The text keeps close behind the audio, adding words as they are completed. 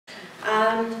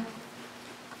From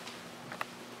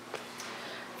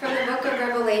the book of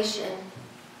Revelation,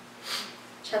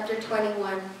 chapter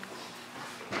 21.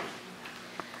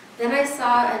 Then I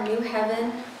saw a new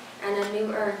heaven and a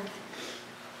new earth,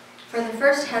 for the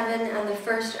first heaven and the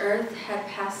first earth had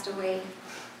passed away,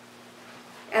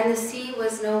 and the sea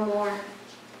was no more.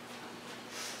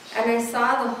 And I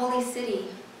saw the holy city,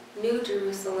 New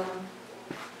Jerusalem,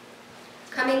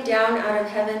 coming down out of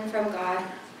heaven from God,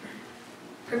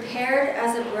 prepared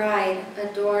as a bride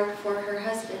adorned for her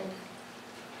husband.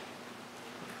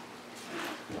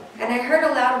 And I heard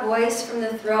a loud voice from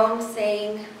the throne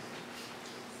saying,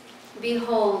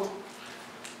 "Behold,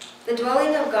 the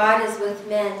dwelling of God is with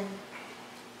men.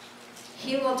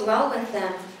 He will dwell with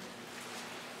them,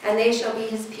 and they shall be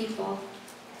his people,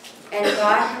 and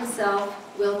God himself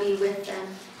will be with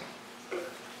them.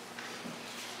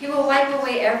 He will wipe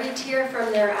away every tear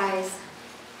from their eyes,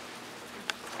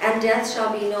 and death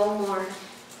shall be no more.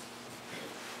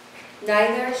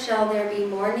 Neither shall there be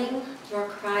mourning, nor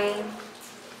crying,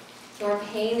 nor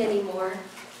pain anymore,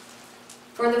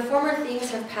 for the former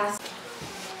things have passed."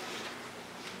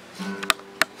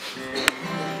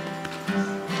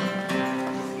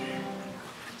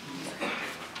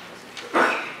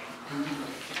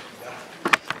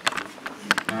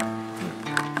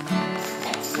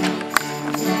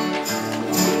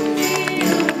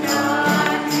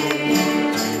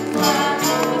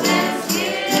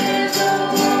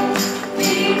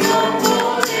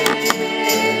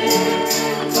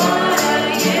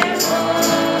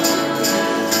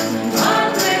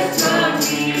 Unless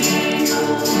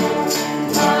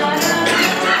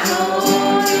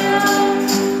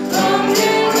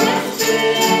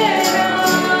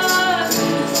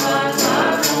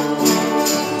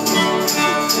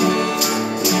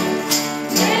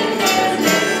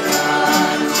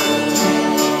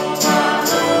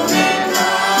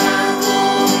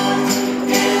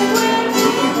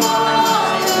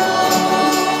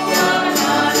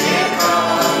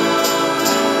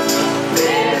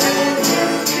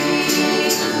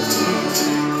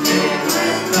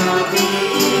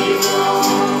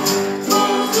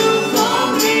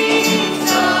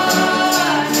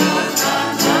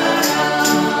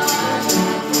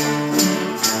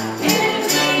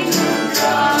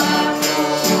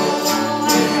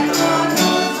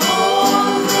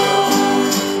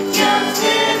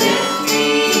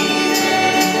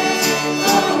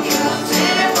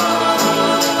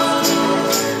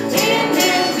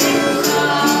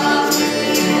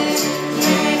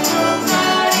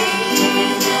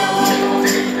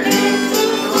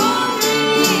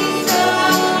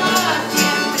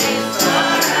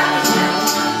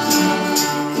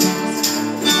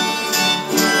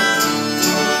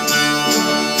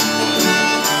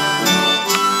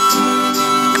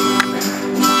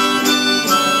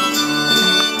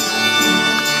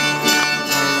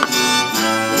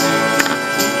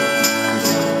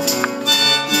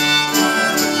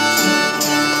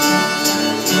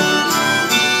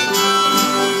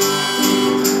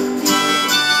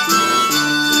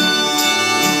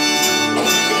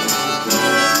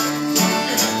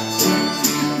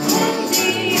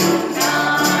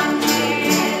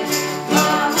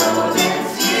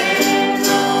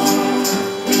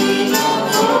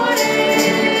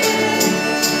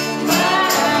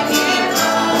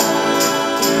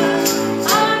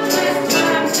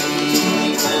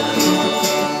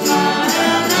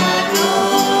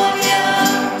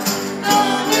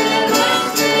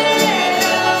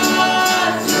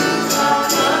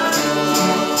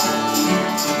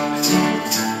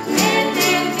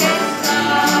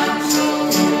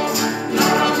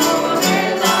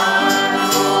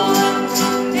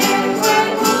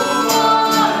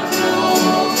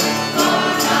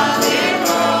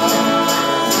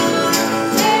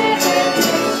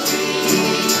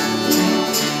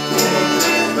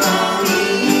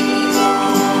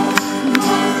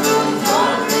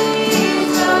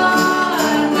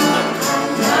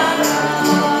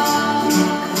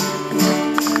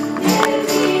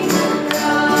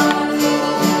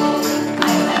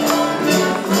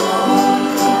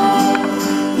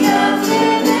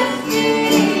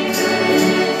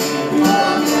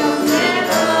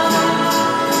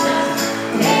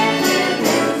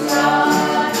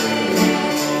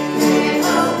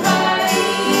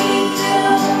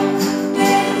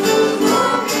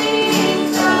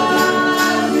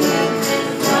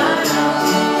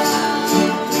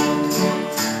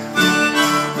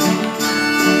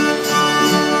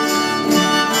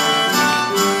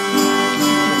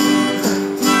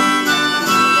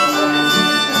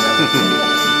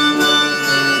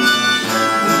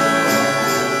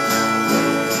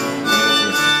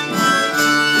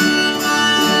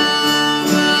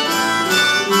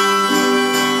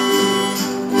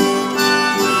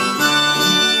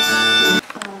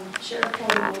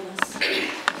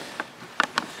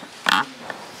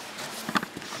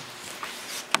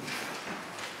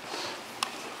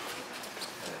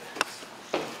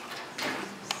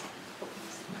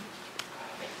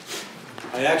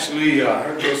I actually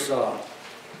heard this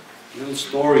little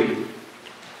story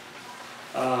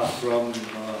from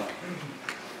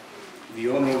the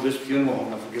owner of this funeral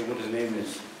home. I forget what his name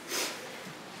is.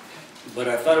 But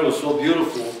I thought it was so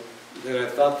beautiful that I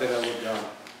thought that I would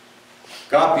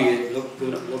copy it,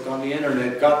 look on the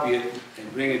internet, copy it,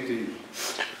 and bring it to you.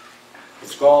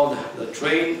 It's called The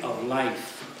Train of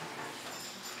Life.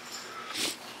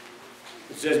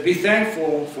 It says, be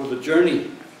thankful for the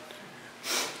journey.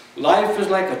 Life is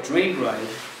like a train ride.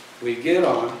 We get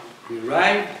on, we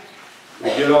ride, we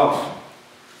get off.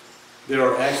 There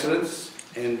are accidents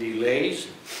and delays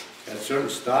at certain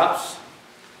stops.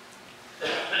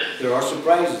 There are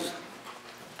surprises.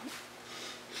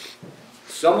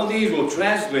 Some of these will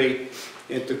translate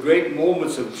into great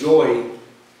moments of joy,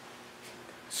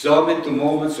 some into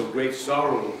moments of great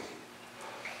sorrow.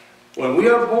 When we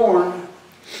are born,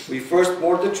 we first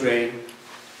board the train.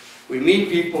 We meet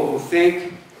people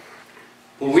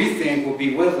who we think will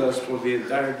be with us for the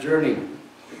entire journey.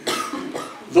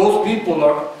 Those people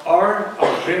are our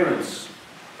parents.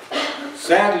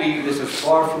 Sadly, this is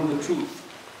far from the truth.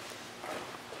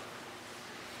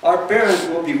 Our parents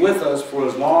will be with us for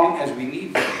as long as we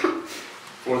need them,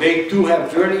 for they too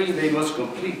have journeys they must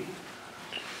complete.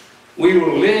 We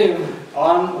will live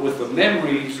on with the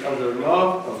memories of their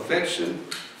love, affection,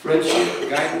 friendship,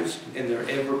 guidance, and their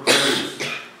ever-presence.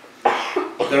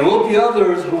 There will be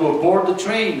others who will board the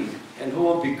train and who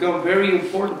will become very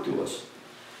important to us.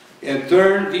 In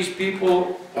turn, these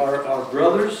people are our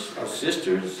brothers, our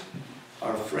sisters,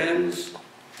 our friends,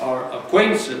 our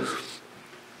acquaintances,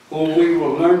 whom we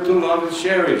will learn to love and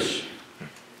cherish.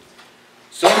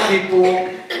 Some people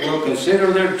will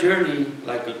consider their journey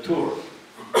like a tour.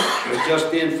 They're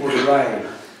just in for the ride.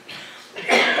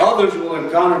 Others will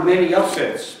encounter many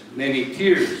upsets, many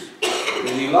tears,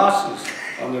 many losses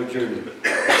on their journey.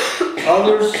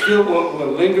 Others still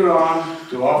will linger on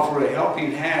to offer a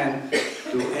helping hand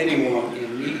to anyone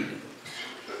in need.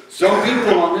 Some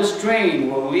people on this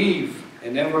train will leave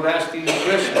an everlasting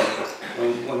impression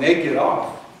when they get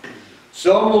off.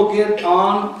 Some will get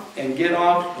on and get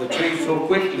off the train so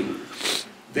quickly,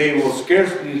 they will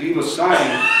scarcely leave a sign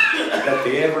that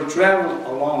they ever traveled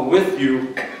along with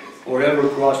you or ever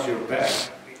crossed your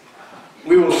path.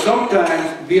 We will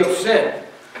sometimes be upset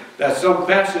that some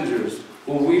passengers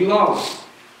who we love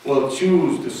will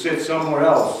choose to sit somewhere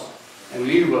else and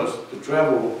leave us to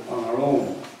travel on our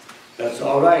own. That's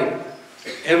all right.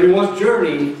 Everyone's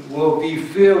journey will be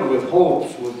filled with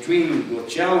hopes, with dreams, with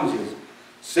challenges,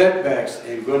 setbacks,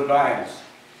 and goodbyes.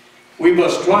 We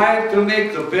must strive to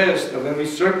make the best of every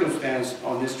circumstance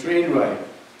on this train ride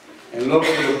and look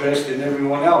for the best in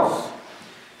everyone else.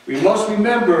 We must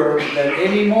remember that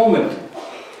any moment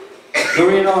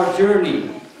during our journey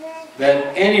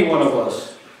that any one of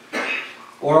us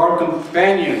or our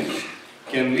companions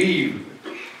can leave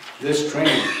this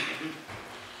train.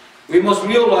 We must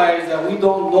realize that we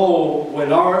don't know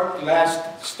when our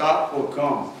last stop will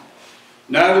come.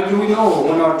 Neither do we know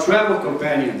when our travel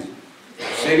companions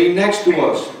sitting next to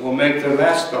us will make their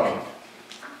last stop.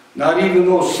 Not even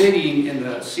those sitting in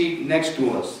the seat next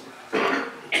to us.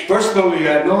 Personally,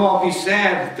 I know I'll be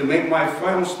sad to make my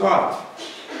final stop.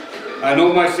 I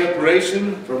know my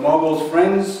separation from all those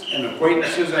friends and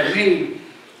acquaintances I made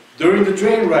during the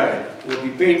train ride will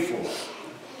be painful.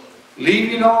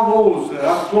 Leaving all those that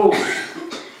I'm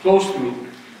close to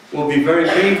will be very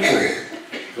painful.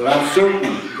 But I'm certain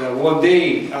that one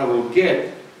day I will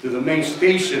get to the main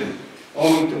station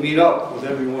only to meet up with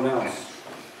everyone else.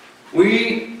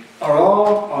 We are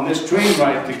all on this train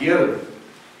ride together.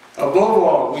 Above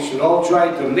all, we should all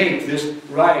try to make this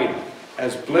ride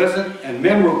as pleasant and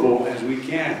memorable as we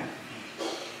can.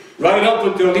 Right up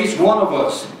until each one of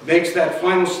us makes that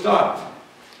final stop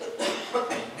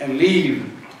and leave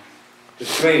the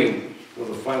train for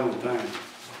the final time.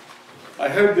 I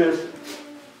heard this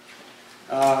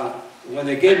when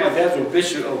they gave my dad's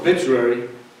obituary.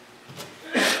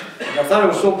 I thought it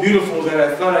was so beautiful that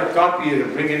I thought I'd copy it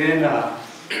and bring it in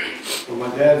for my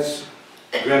dad's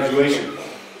graduation.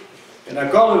 And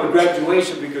I call it a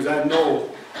graduation because I know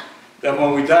that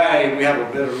when we die, we have a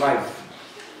better life.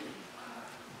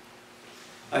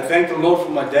 I thank the Lord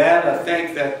for my dad. I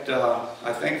thank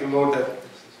the Lord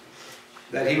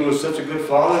that he was such a good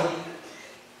father.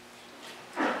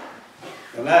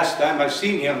 The last time I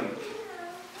seen him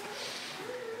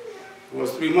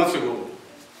was 3 months ago,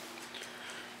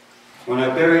 when I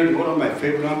buried one of my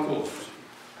favorite uncles.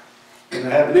 And I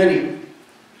have many.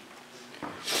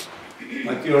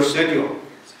 My tío Arsenio.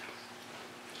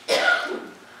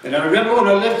 And I remember when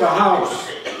I left the house,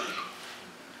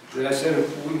 that I said,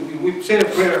 we said a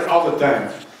prayer all the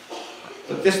time.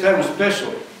 But this time was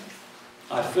special.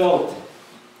 I felt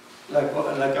like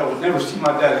I would never see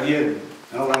my dad again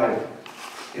alive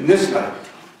in this life.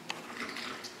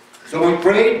 So we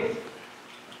prayed.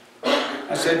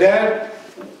 I said, Dad,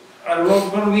 I don't know if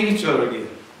we're going to meet each other again.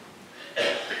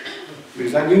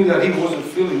 Because I knew that he wasn't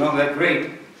feeling all that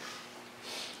great.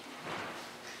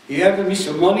 He handed me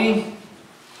some money.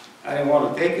 I didn't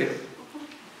want to take it.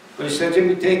 But he said,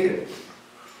 Jimmy, take it.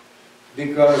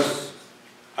 Because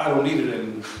I don't need it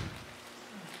anymore.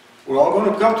 We're all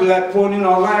going to come to that point in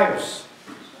our lives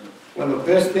when the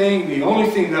best thing, the only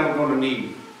thing that we're going to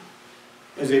need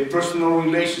is a personal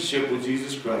relationship with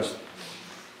Jesus Christ.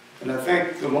 And I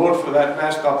thank the Lord for that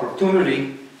last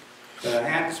opportunity that I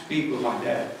had to speak with my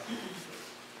dad.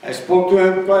 I spoke to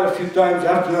him quite a few times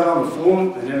after that on the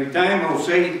phone, and every time I would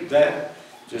say, Dad,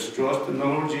 just trust in the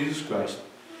Lord Jesus Christ.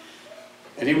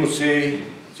 And he would say,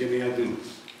 Jimmy, I do.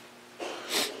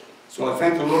 So I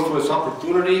thank the Lord for this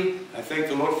opportunity. I thank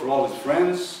the Lord for all his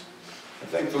friends. I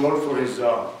thank the Lord for his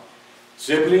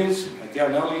siblings. My tia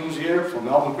Nelly, who's here from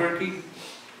Albuquerque.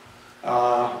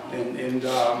 And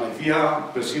my tia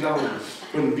Priscilla, who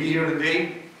couldn't be here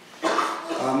today.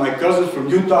 My cousins from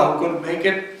Utah who couldn't make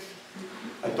it.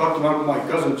 I talked to my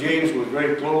cousin James, who was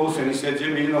very close, and he said,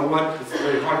 Jimmy, you know what? It's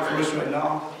very hard for us right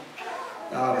now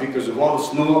because of all the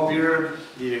snow up here,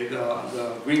 the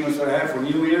agreements that I have for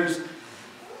New Year's.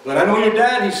 But I know your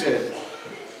dad, he said.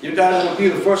 Your dad will be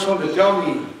the first one to tell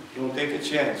me, don't take a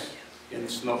chance in the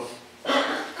snow.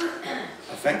 I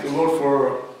thank the Lord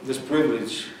for this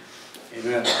privilege.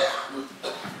 Amen.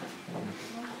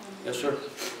 Yes, sir.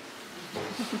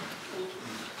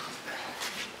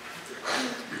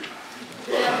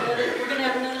 We're going to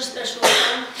have another special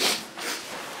song.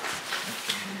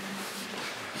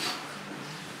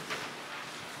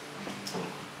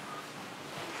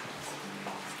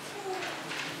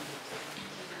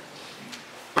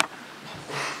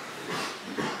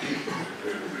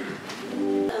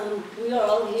 We are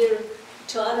all here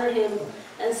to honor him.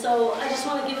 And so I just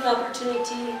want to give an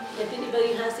opportunity, if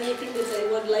anybody has anything that they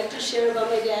would like to share about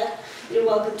my dad, you're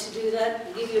welcome to do that.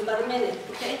 I'll give you about a minute,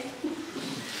 okay?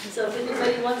 So if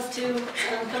anybody wants to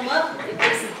come up, you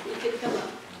can come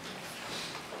up.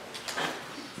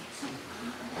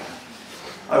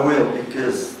 I will,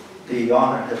 because the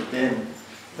honor has been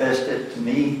vested to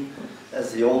me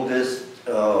as the oldest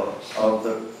of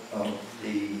the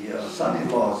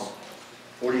son-in-laws.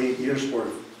 48 years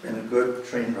worth. Been a good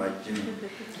train ride, Jimmy.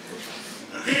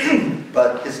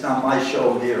 But it's not my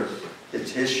show here.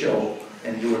 It's his show,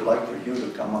 and he would like for you to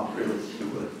come up, really, if you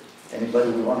would. Anybody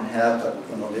we want to have, but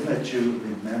we're going to limit you.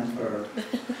 Remember,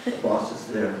 the boss is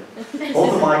there.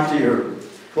 Hold the mic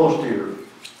close to your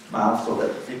mouth so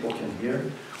that people can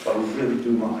hear. But we really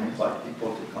do want to invite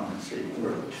people to come and say a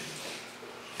word.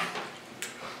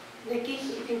 Nikki,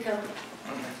 you can come.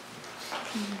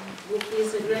 Nikki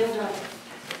is a granddaughter.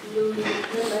 Lulu,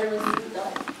 Maryland's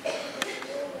daughter.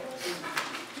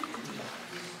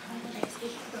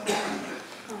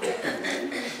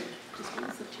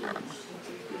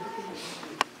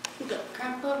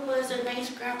 Grandpa was a nice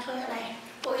grandpa, and I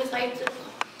always liked to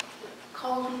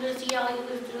call him to see how he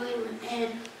was doing,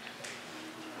 and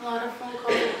a lot of phone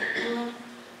calls.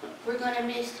 We're going to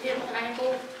miss him, and I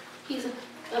hope he's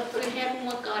up in heaven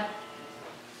with God.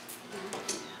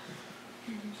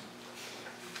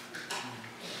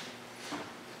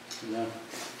 Yeah.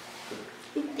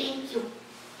 Thank you.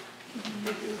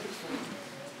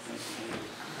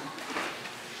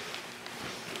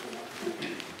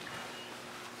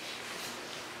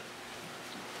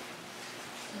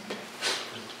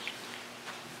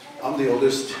 I'm the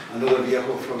oldest, another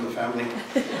viejo from the family.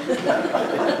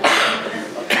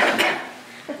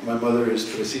 My mother is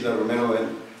Priscilla Romero,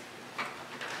 and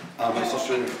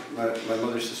my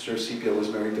mother's sister Sepia was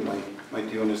married to my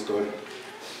tío Nestor,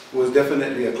 who was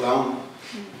definitely a clown.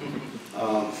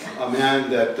 A man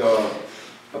that,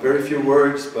 a very few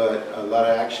words, but a lot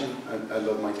of action. I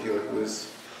love my tío.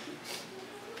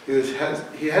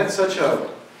 He had such a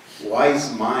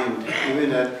wise mind,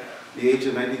 even at the age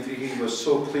of 93, he was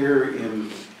so clear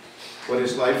in what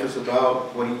his life was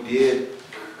about, what he did.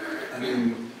 I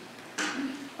mean,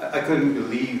 I couldn't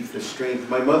believe the strength.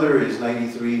 My mother is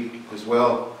 93 as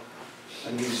well,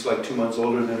 and he's like 2 months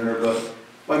older than her, but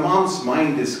my mom's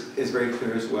mind is very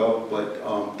clear as well, but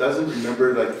doesn't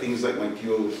remember like things like my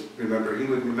tío would remember. He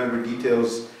would remember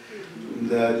details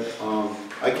that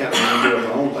I can't remember of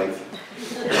my own life.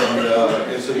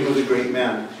 And so he was a great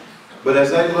man. But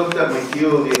as I looked at my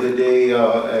tío the other day,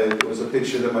 it was a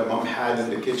picture that my mom had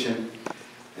in the kitchen.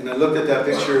 And I looked at that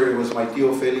picture, it was my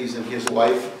tío Félix and his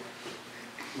wife,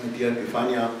 my tía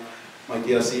Epifania, my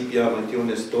tía Sepia, my tío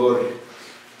Nestor,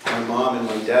 my mom and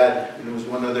my dad, and there was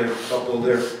one other couple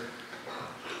there.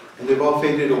 And they've all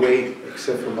faded away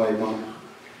except for my mom.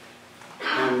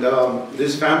 And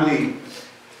this family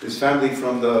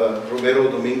from the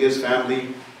Romero Dominguez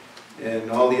family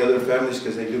and all the other families,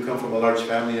 because they do come from a large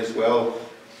family as well,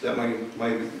 that my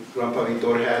grandpa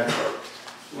Vitor had.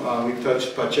 We've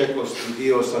touched Pacheco's,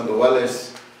 Trujillo,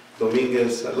 Sandovales,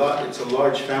 Dominguez, a lot. It's a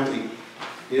large family.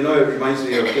 You know, it reminds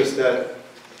me of just that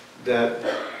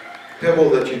pebble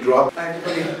that you drop. Hi,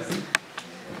 everybody.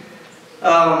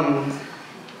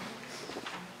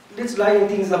 Let's lighten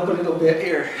things up a little bit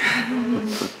here.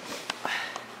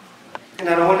 And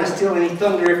I don't want to steal any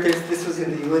thunder if this was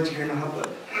in the eulogy or not, but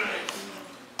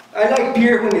I like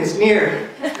beer when it's near.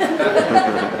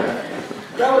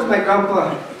 That was my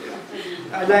grandpa.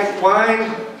 I like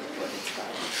wine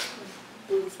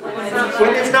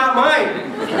when it's not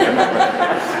mine.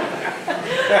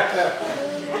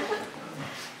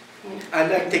 I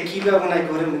like tequila when I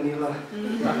go to Manila.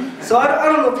 So I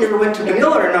don't know if you ever went to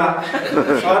Manila or not.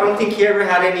 So I don't think he ever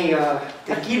had any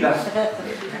tequila.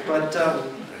 But,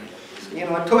 you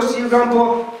know, I toast to you,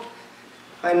 Grandpa.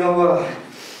 I know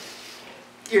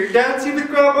you're dancing with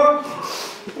Grandma.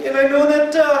 And I know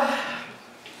that,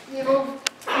 you know,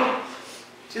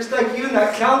 just like you in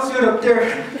that clown suit up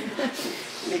there,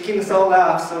 making us all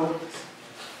laugh. So,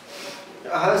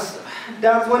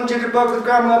 dance one jitterbug with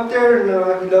Grandma up there, and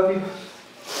we love you.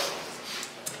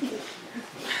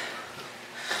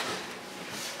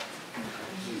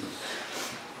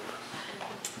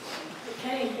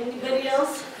 Okay, anybody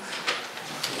else?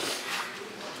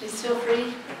 Please feel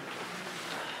free.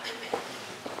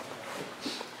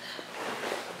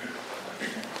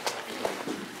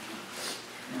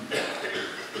 I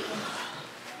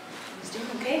was doing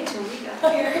okay until we got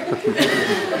here.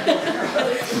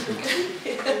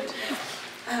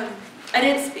 I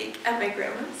didn't speak at my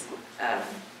grandma's,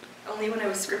 only when I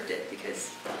was scripted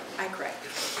because I cried.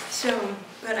 So,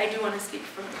 but I do want to speak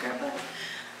for my grandpa.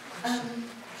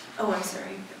 Oh, I'm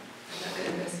sorry. I'm not good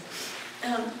at this.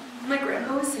 My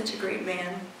grandpa was such a great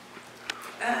man.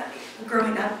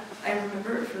 Growing up, I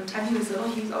remember from the time he was little,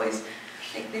 he was always,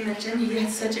 like they mentioned, he had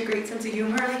such a great sense of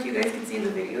humor, like you guys can see in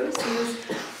the videos.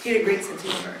 He had a great sense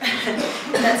of humor. And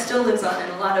that still lives on in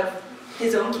a lot of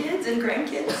his own kids and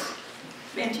grandkids.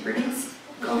 Auntie Bernice,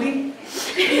 Kobe.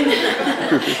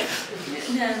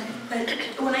 But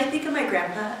when I think of my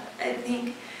grandpa, I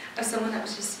think of someone that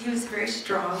was just, he was very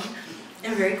strong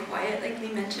and very quiet, like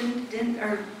we mentioned,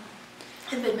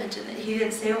 had been mentioned that he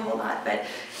didn't say a whole lot, but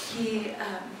he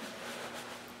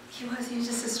was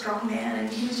just a strong man, and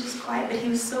he was just quiet, but he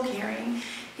was so caring.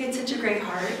 He had such a great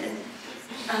heart, and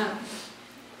I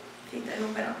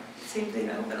hope I don't say anything,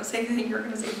 I hope I don't say anything you're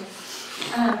going to say.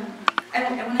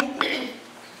 And when I think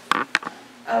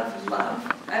of love,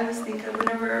 I always think of,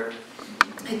 whenever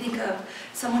I think of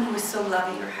someone who was so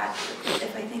loving, or had,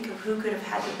 if I think of who could have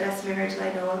had the best marriage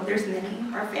that I know of, there's many.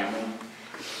 Our family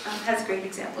has great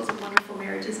examples of wonderful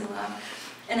marriages and love.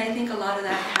 And I think a lot of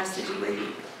that has to do with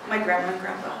my grandma and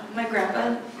grandpa. My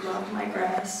grandpa loved my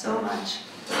grandma so much.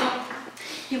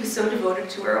 He was so devoted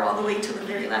to her all the way till the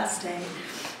very last day.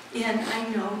 And I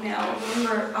know now, when we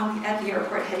were at the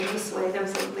airport heading this way, there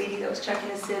was a lady that was checking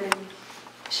us in, and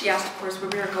she asked, of course, where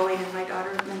we were going, and my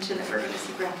daughter mentioned that we were going to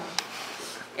see Grandpa.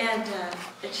 And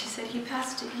she said, he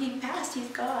passed, he's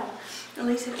gone. And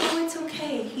they said, oh, it's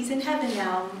okay, he's in heaven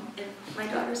now. And my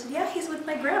daughter said, yeah, he's with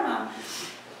my grandma.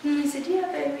 And I said, yeah,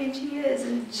 baby, and she is.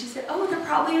 And she said, oh, they're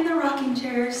probably in the rocking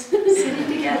chairs, sitting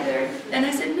together. And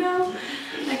I said, no.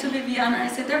 I told Viviana, I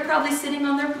said, they're probably sitting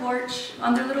on their porch,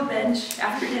 on their little bench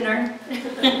after dinner.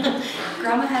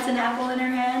 Grandma has an apple in her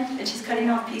hand, and she's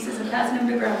cutting off pieces and passing them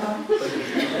to Grandpa.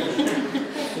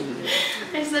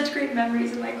 I have such great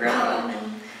memories of my grandpa,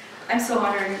 and I'm so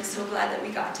honored and so glad that we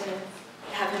got to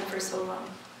have him for so long.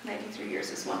 93 years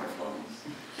is wonderful.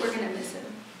 We're going to miss him.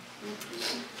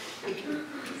 Thank you.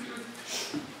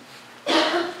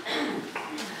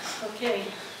 Okay,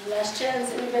 last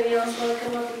chance. Anybody else want to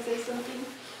come up and say something?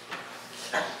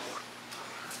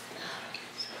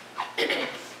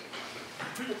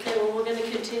 Okay, well, we're going to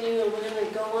continue, and we're going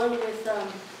to go on with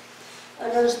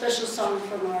another special song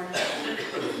from our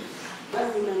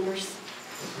members.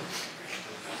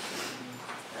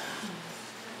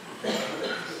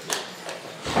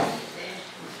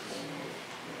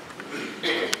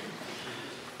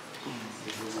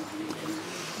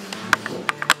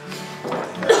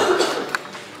 Oh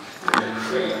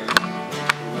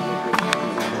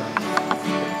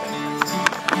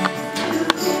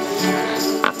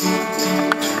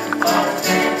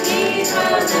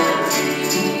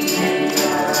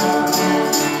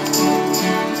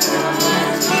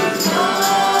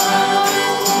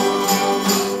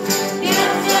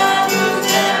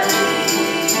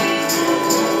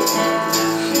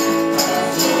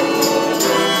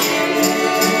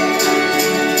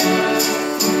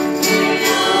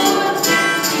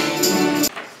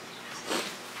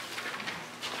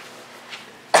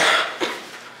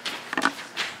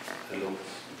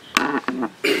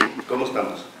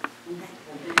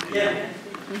Amen.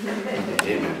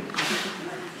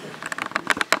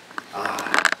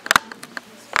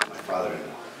 My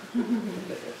father-in-law.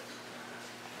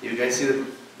 You guys see the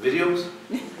videos?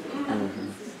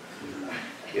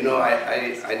 You know,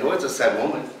 I know it's a sad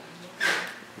moment,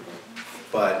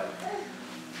 but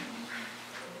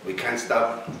we can't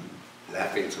stop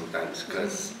laughing sometimes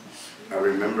because I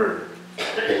remember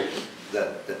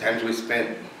the times we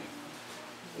spent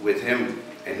with him,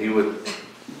 and he would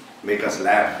make us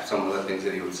laugh, some of the things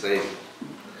that he would say.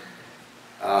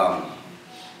 A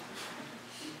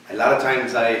lot of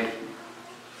times my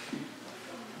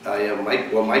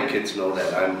kids know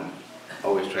that I'm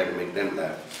always trying to make them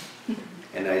laugh.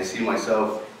 And I see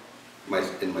myself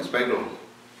in my spectrum.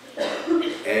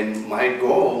 And my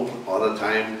goal all the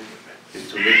time is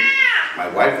to make my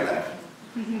wife laugh.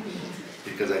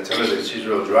 Because I tell her that she's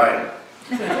real dry.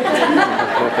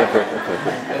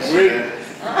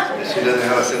 That she doesn't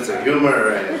have a sense of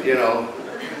humor, and you know,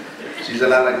 she's a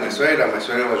lot like my suegra. My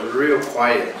suegra was real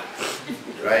quiet,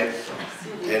 right?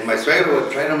 And my suegra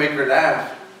would try to make her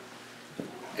laugh.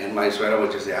 And my suegra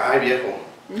would just say, ay viejo.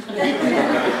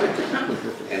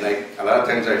 And a lot of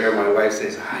times I hear my wife say,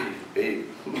 ay babe.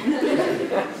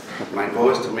 My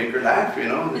goal is to make her laugh, you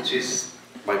know, that she's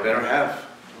my better half.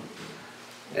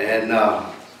 And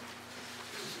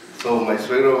so my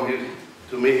suegro,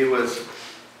 to me, he was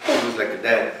like a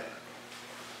dad.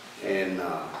 And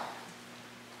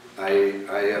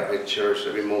I cherish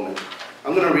every moment.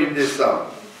 I'm going to read this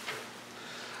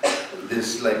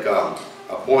like a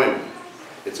poem.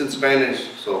 It's in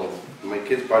Spanish, so my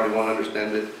kids probably won't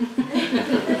understand it.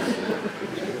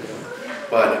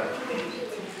 But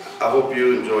I hope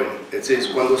you enjoy it. It says,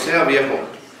 cuando sea viejo,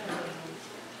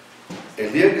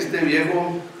 el día que esté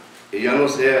viejo y ya no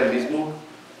sea el mismo,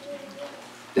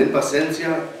 ten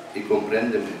paciencia y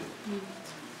compréndeme.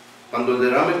 Cuando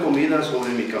derrame comida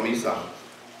sobre mi camisa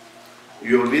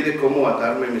y olvide cómo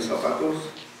atarme mis zapatos,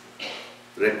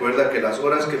 recuerda que las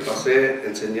horas que pasé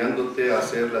enseñándote a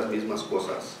hacer las mismas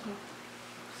cosas.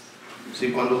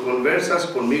 Si cuando conversas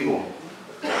conmigo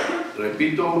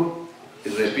repito y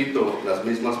repito las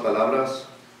mismas palabras,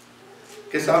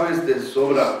 ¿qué sabes de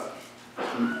sobra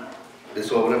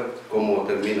cómo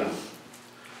termina?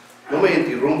 No me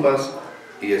interrumpas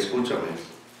y escúchame.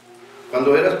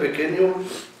 Cuando eras pequeño,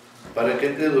 para que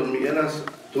te durmieras,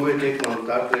 tuve que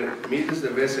contarte miles de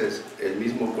veces el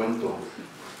mismo cuento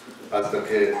hasta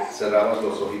que cerrabas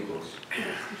los ojitos.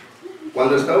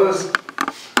 Cuando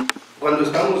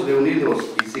estamos reunidos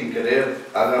y sin querer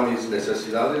haga mis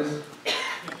necesidades,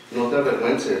 no te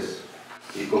avergüences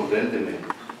y compréndeme,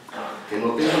 que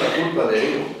no tengo la culpa de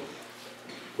ello,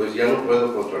 pues ya no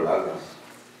puedo controlarlas.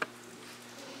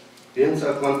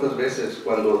 Piensa cuántas veces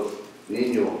cuando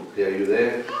niño te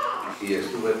ayudé y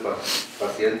estuve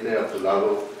paciente a tu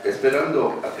lado,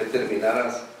 esperando a que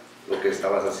terminaras lo que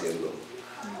estabas haciendo.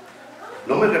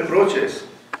 No me reproches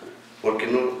porque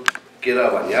no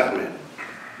quiera bañarme,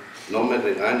 no me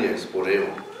regañes por ello.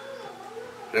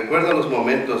 Recuerda los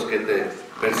momentos que te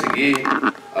perseguí,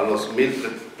 a los 1000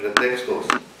 pretextos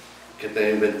que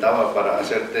te inventaba para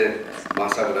hacerte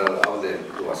más agradable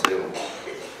tu aseo.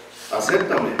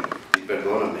 Acéptame y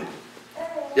perdóname,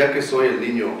 ya que soy el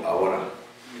niño ahora.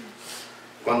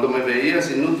 Cuando me veías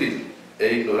inútil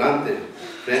e ignorante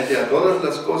frente a todas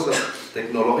las cosas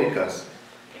tecnológicas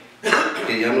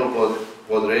que ya no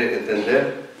podré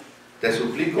entender, te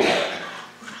suplico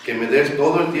que me des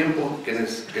todo el tiempo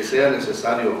que sea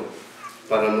necesario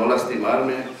para no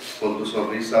lastimarme con tu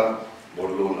sonrisa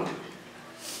burlona.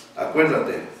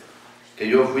 Acuérdate que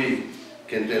yo fui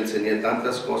quien te enseñé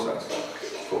tantas cosas: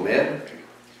 comer,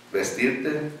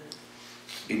 vestirte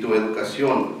y tu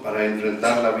educación para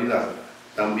enfrentar la vida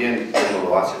también como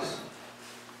lo haces.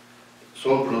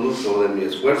 Son producto de mi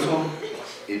esfuerzo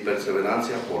y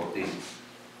perseverancia por ti.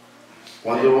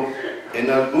 Cuando en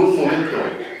algún momento,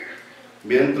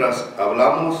 mientras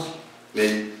hablamos,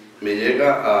 me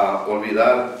llega a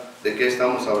olvidar de qué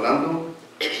estamos hablando,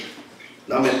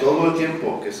 dame todo el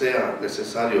tiempo que sea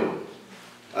necesario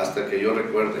hasta que yo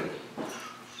recuerde.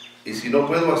 Y si no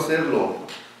puedo hacerlo,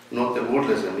 no te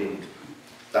burles de mí.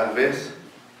 Tal vez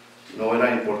no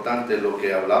era importante lo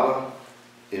que hablaba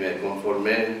y me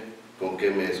conformé con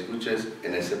que me escuches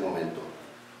en ese momento.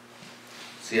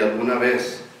 Si alguna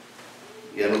vez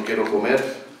ya no quiero comer,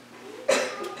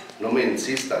 no me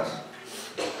insistas.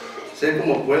 Sé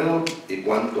cómo puedo y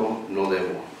cuánto no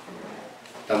debo.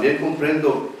 También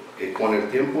comprendo que con el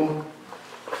tiempo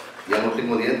ya no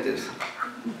tengo dientes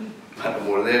para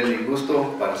morder ni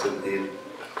gusto para sentir.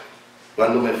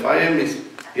 Cuando me fallen mis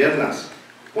piernas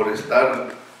por estar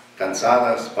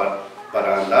cansadas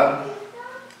para andar,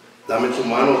 Dame tu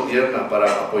mano tierna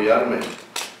para apoyarme,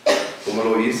 como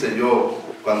lo hice yo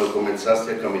cuando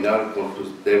comenzaste a caminar con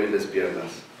tus débiles piernas.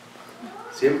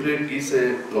 Siempre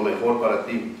quise lo mejor para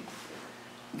ti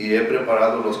y he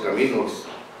preparado los caminos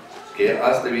que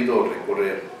has debido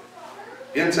recorrer.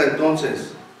 Piensa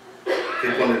entonces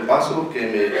que con el paso que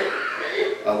me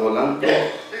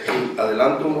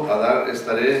adelanto a dar,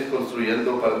 estaré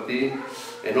construyendo para ti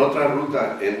en otra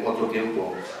ruta, en otro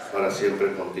tiempo, para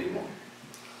siempre contigo.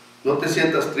 No te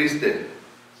sientas triste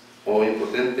o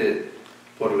impotente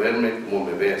por verme como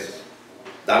me ves.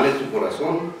 Dame tu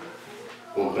corazón,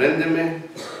 compréndeme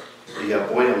y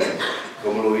apóyame,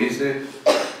 como lo hice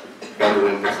cuando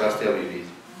empezaste a vivir.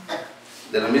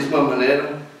 De la misma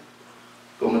manera,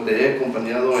 como te he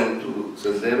acompañado en tu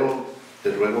sendero,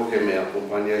 te ruego que me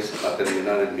acompañes a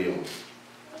terminar el mío.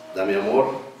 Dame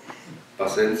amor,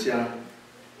 paciencia,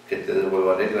 que te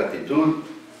devolveré gratitud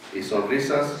y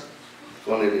sonrisas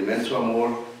con el inmenso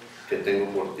amor que tengo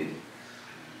por ti,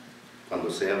 cuando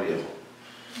sea viejo.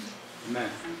 Amén.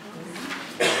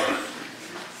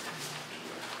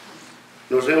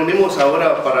 Nos reunimos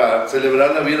ahora para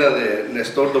celebrar la vida de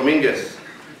Nestor Domínguez.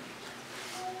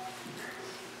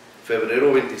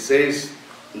 Febrero 26,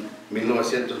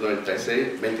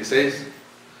 1926,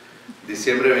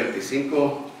 diciembre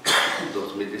 25,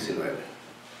 2019.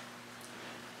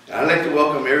 I'd like to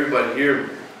welcome everybody here.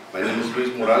 My name is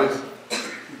Luis Morales.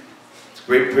 It's a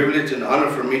great privilege and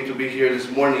honor for me to be here this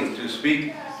morning to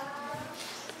speak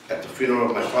at the funeral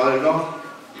of my father-in-law,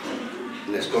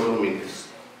 Nestor Domínguez.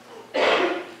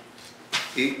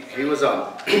 He was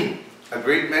a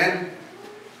great man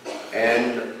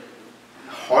and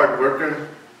hard worker,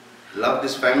 loved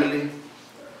his family.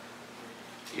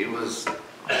 He was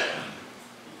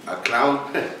a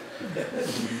clown,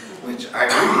 which I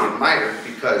really admired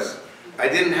because I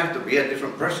didn't have to be a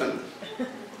different person.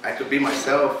 I could be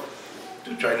myself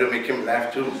to try to make him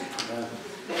laugh too.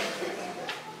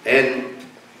 And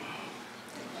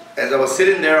as I was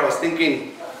sitting there, I was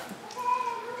thinking,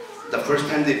 the first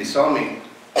time that he saw me,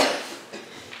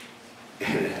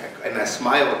 and I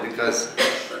smiled because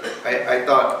I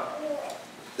thought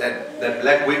that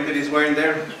black wig that he's wearing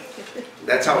there,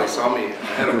 that's how he saw me.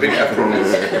 I had a big afro.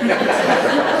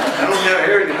 I don't have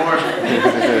hair anymore,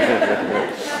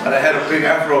 but I had a big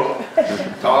afro,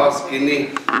 tall, skinny,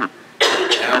 and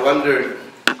I wondered,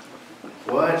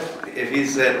 what if he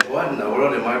said, what in the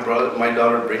world did my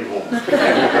daughter bring home?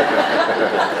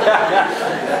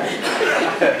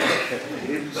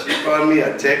 She brought me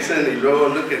a Texan, and luego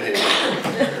look at him.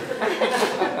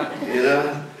 You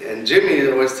know? And Jimmy is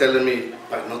always telling me,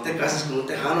 no te cases con un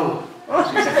tejano.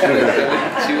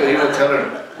 He would tell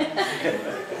her.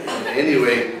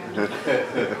 Anyway,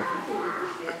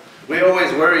 we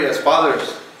always worry as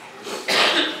fathers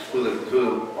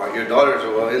who your daughters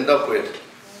will end up with.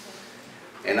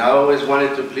 And I always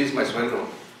wanted to please my suegro,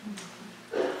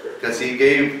 because he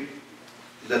gave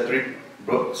the three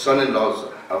son-in-laws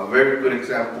a very good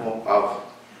example of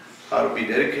how to be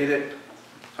dedicated,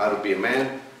 how to be a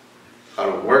man, how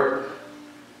to work,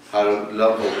 how to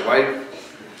love his wife,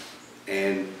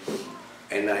 and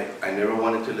I never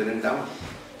wanted to let him down.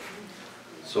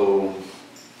 So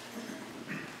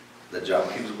the job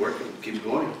keeps working, keeps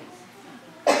going.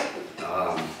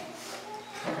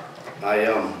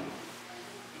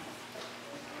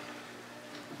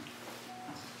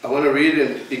 I want to read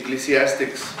in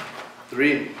Ecclesiastes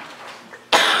 3.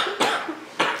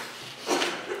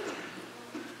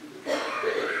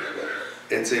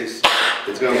 It says,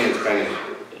 it's going to be in Spanish.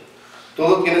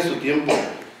 Todo tiene su tiempo.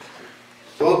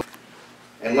 Todo.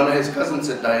 And one of his cousins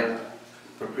had died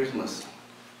for Christmas.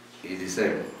 He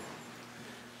said,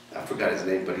 I forgot his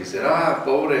name, but he said,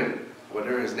 pobre,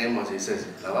 whatever his name was, he says,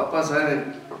 la va a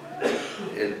pasar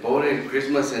el pobre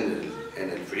Christmas en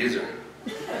el freezer.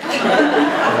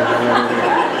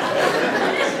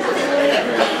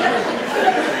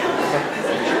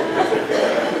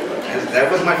 That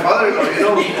was my father-in-law, you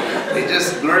know. He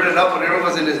just blurted up whatever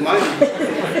was in his mind.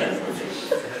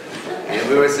 And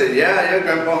we always said, yeah,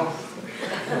 Grandpa.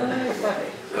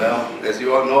 Well, as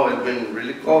you all know, it's been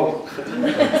really cold.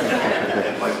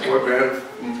 And my poor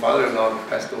grandfather-in-law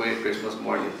passed away Christmas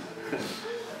morning.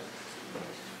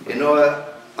 You know,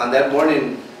 on that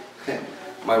morning,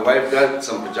 my wife got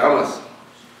some pajamas,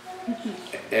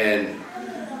 and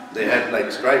they had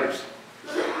like stripes.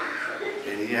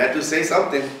 And he had to say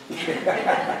something.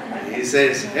 And he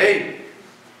says, hey,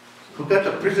 who got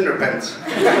the prisoner pants?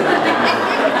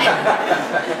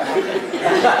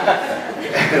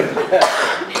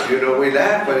 You know, we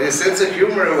laughed, but his sense of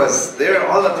humor was there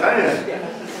all the time.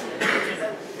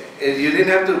 And you didn't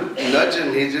have to nudge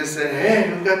him. He just said, hey,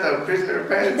 who got the prisoner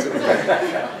pants?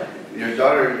 Your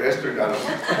daughter, Esther, got them.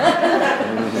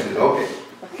 I said, okay.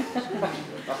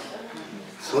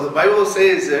 So the Bible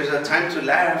says there's a time to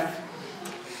laugh,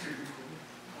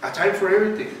 a time for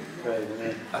everything,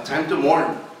 a time to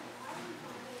mourn.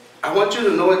 I want you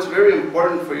to know it's very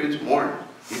important for you to mourn.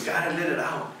 You gotta let it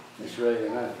out. That's right,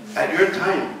 amen. At your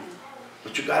time.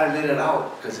 But you gotta let it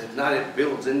out, because if not, it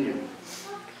builds in you.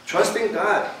 Trust in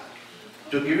God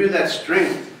to give you that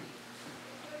strength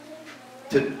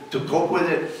to cope with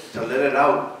it, to let it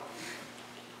out.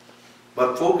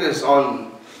 But focus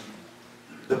on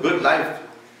the good life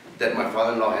that my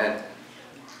father-in-law had,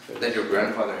 that your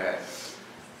grandfather had,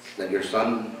 that your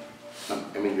son,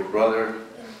 your brother,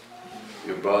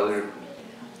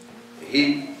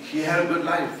 he had a good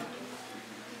life.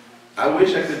 I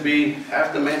wish I could be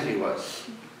half the man he was.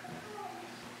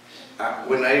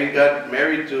 When I got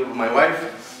married to my wife,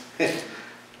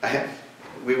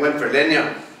 we went for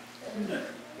leña,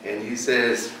 and he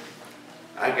says,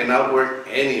 I can outwork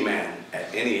any man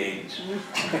at any age.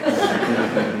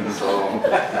 So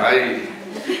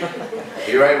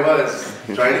here I was,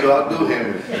 trying to outdo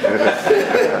him.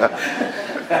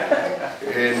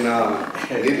 And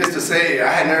needless to say,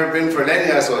 I had never been for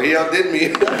leña, so he outdid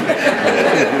me.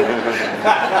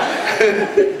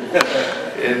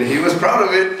 And he was proud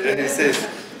of it, and he says,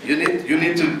 you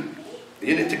need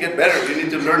to get better. You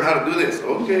need to learn how to do this.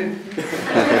 Okay.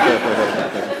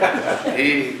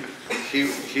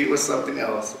 He was something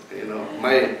else, you know.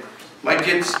 My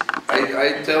kids,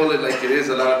 I tell it like it is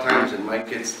a lot of times, and my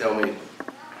kids tell me,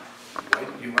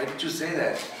 why did you say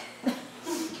that?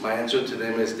 My answer to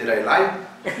them is, did I lie?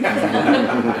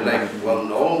 They're like, well,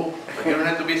 no, but you don't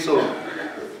have to be so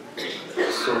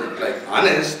like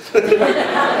honest. Well,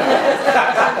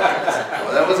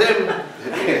 that was him.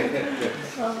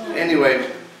 Anyway,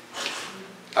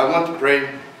 I want to pray.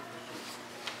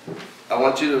 I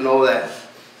want you to know that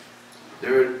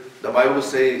the Bible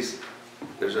says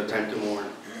there's a time to mourn,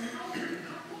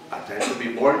 a time to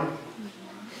be born,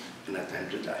 and a time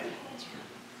to die.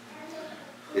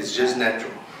 It's just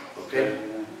natural, okay?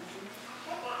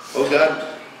 Oh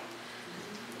God,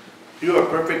 you are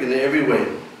perfect in every way.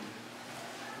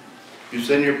 You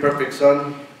send your perfect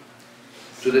Son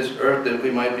to this earth that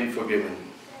we might be forgiven,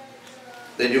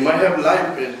 that you might have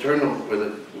life eternal with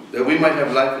it, that we might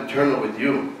have life eternal with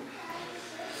you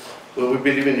when we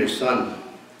believe in your Son.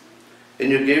 And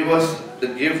you gave us the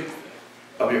gift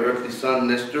of your earthly Son,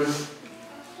 Nestor,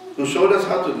 who showed us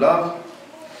how to love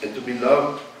and to be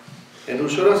loved, and who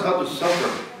showed us how to suffer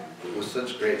with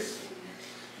such grace.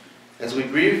 As we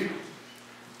grieve,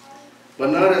 but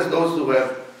not as those who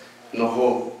have no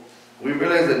hope, we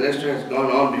realize that Nestor has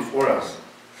gone on before us,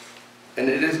 and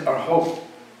it is our hope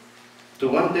to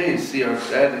one day see our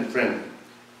dad and friend.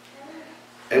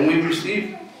 And we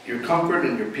receive your comfort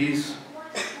and your peace,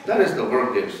 not as the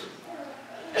world gives,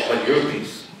 but your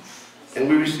peace. And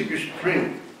we receive your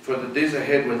strength for the days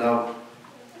ahead without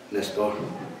Nestor.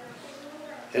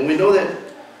 And we know that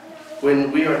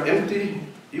when we are empty,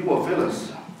 you will fill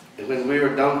us. And when we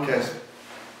are downcast,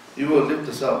 you will lift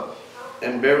us up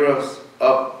and bear us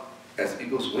up as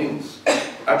eagle's wings.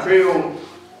 I pray, oh,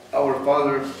 our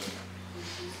Father,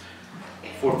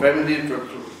 for family,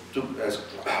 as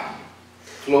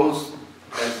close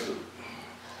as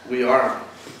we are,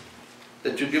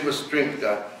 that you give us strength,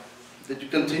 God. That you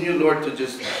continue, Lord, to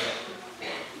just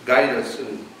guide us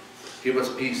and give us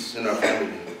peace in our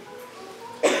family.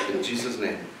 In Jesus'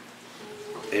 name,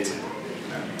 amen.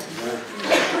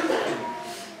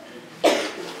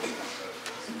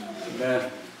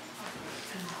 Amen.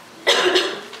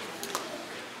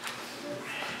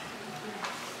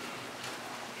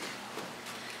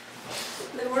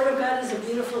 The Word of God is a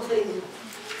beautiful thing.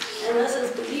 And us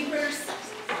as believers,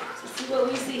 to see what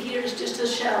we see here is just a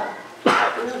shell. You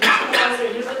know, the two guys are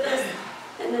here with us,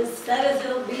 and as sad as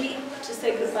it'll be to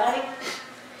say goodbye,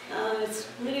 it's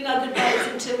really not goodbyes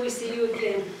until we see you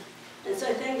again. And so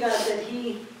I thank God that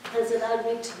He has allowed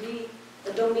me to be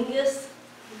a Dominguez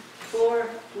for,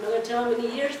 I'm not going to tell how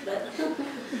many years, but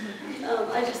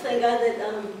I just thank God that,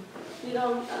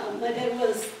 my dad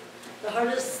was the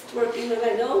hardest working man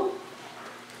I know.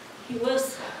 He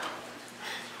loved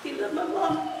my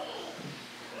mom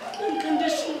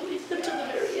unconditionally until the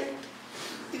very end.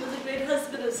 He was a great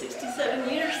husband of 67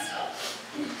 years.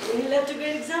 And he left a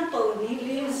great example, and he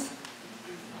leaves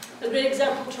a great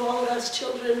example to all of us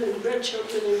children and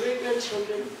grandchildren and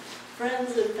great-grandchildren,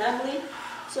 friends and family.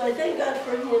 So I thank God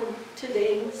for him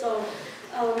today. So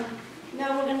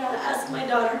now we're going to ask my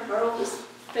daughter, our oldest,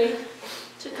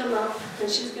 Faith, to come up, and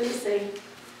she's going to say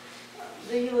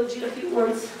the eulogy, a few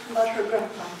words about her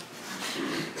grandpa.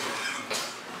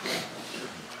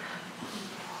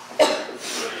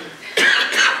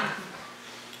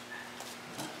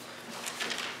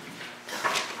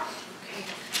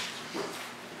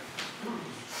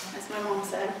 As my mom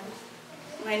said,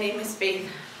 my name is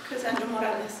Faith Cassandra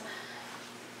Morales.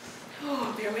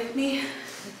 Oh, bear with me.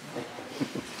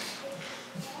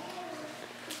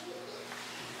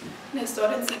 Nestor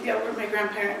and Silvia were my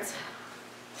grandparents.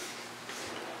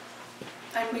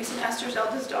 I'm Lisa and Esther's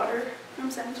eldest daughter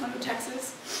from San Antonio,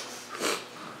 Texas.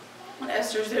 And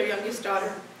Esther's their youngest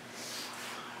daughter.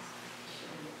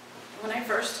 When I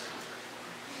first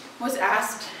was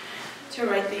asked to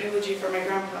write the eulogy for my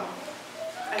grandpa,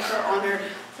 I felt honored,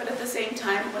 but at the same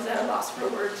time was at a loss for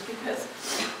words, because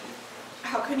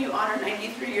how can you honor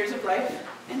 93 years of life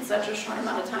in such a short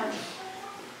amount of time?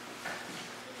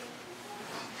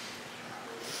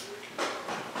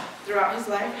 Throughout his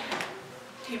life,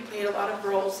 he played a lot of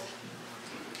roles.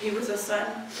 He was a son,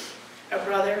 a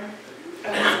brother,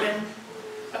 a husband,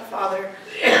 a father,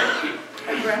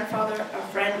 a grandfather, a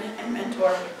friend, and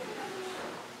mentor.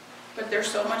 But there's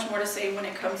so much more to say when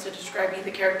it comes to describing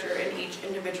the character in each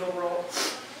individual role.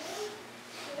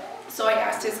 So I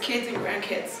asked his kids and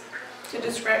grandkids to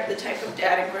describe the type of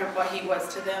dad and grandpa he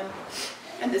was to them.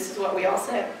 And this is what we all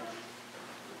said.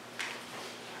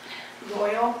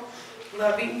 Loyal,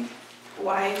 loving,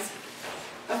 wise,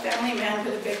 a family man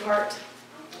with a big heart,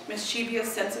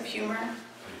 mischievous sense of humor,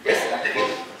 respectful,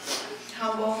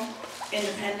 humble,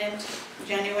 independent,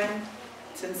 genuine,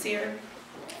 sincere,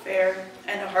 fair,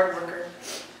 and a hard worker.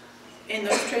 In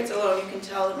those traits alone, you can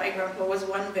tell that my grandpa was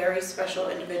one very special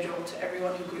individual to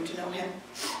everyone who grew to know him.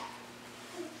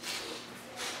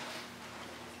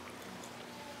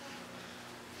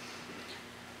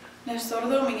 Nestor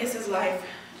Dominguez's life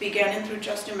began in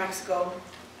Truchas, New Mexico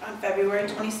on February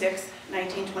 26,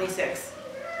 1926.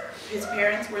 His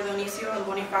parents were Donicio and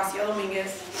Bonifacio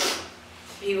Dominguez.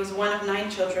 He was one of 9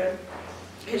 children.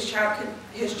 His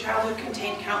childhood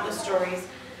contained countless stories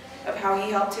of how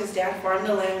he helped his dad farm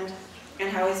the land and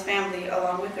how his family,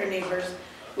 along with their neighbors,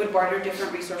 would barter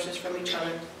different resources from each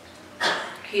other.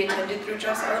 He attended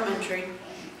Truchas Elementary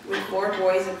with 4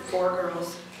 boys and 4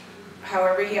 girls.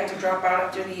 However, he had to drop out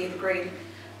after the 8th grade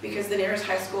because the nearest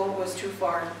high school was too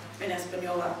far in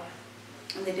Española,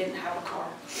 and they didn't have a car.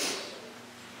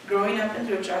 Growing up in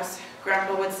Truchas,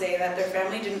 Grandpa would say that their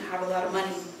family didn't have a lot of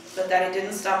money, but that it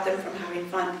didn't stop them from having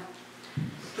fun.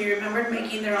 He remembered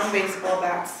making their own baseball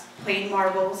bats, playing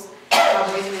marbles,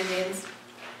 cowboys and Indians,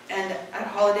 and at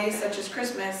holidays such as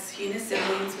Christmas, he and his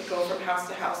siblings would go from house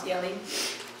to house yelling,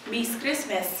 "Miss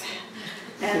Christmas!"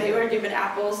 And they were given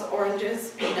apples,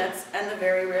 oranges, peanuts, and the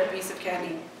very rare piece of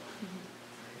candy.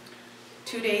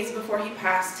 2 days before he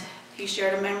passed, he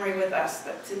shared a memory with us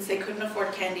that since they couldn't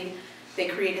afford candy, they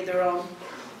created their own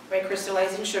by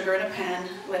crystallizing sugar in a pan,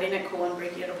 letting it cool and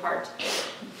breaking it apart.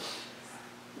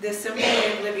 This simple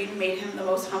way of living made him the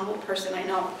most humble person I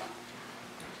know.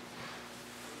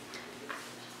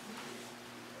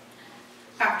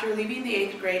 After leaving the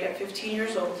 8th grade at 15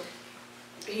 years old,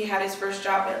 he had his first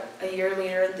job a year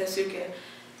later in Tesuque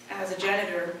as a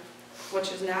janitor,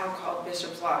 which is now called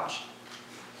Bishop's Lodge.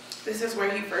 This is where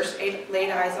he first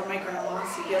laid eyes on my grandma,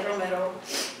 Silvia Romero,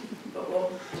 but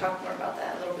we'll talk more about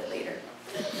that a little bit later.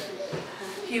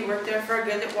 He worked there for a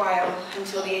good while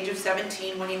until the age of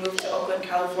 17 when he moved to Oakland,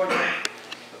 California.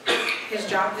 His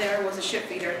job there was a ship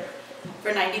feeder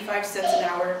for 95 cents an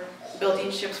hour,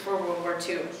 building ships for World War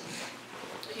II.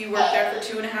 He worked there for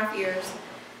 2.5 years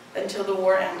until the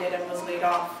war ended and was laid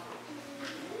off.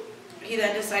 He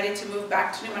then decided to move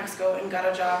back to New Mexico and got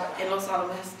a job in Los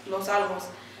Alamos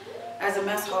as a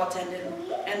mess hall attendant,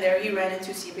 and there he ran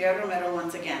into Silvia Romero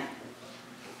once again.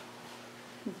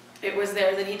 It was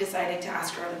there that he decided to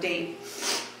ask her on a date.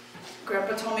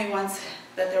 Grandpa told me once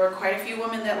that there were quite a few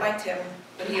women that liked him,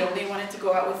 but he only wanted to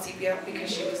go out with Silvia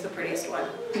because she was the prettiest one.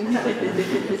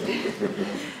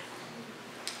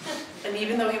 And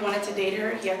even though he wanted to date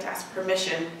her, he had to ask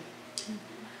permission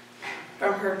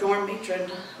from her dorm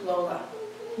matron, Lola.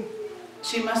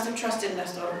 She must have trusted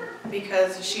Nestor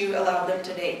because she allowed them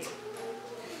to date.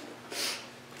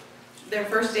 Their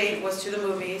first date was to the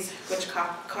movies, which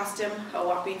cost him a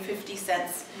whopping 50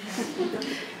 cents.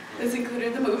 This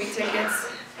included the movie tickets,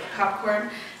 popcorn,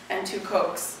 and 2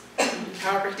 Cokes.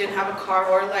 However, he didn't have a car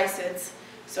or a license,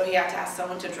 so he had to ask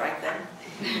someone to drive them.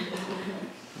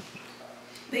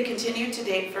 They continued to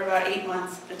date for about 8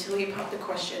 months until he popped the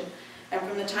question, and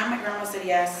from the time my grandma said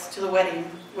yes to the wedding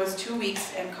was 2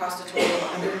 weeks and cost a total of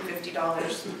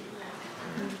 $150.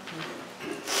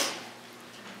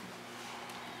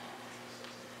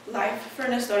 Life for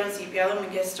Nestor and Silvia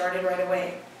Dominguez started right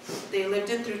away. They lived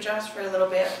in Truchas for a little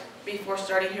bit before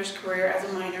starting his career as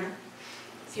a miner.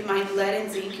 He mined lead and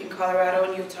zinc in Colorado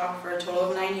and Utah for a total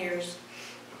of 9 years.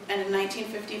 And in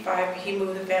 1955, he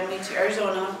moved the family to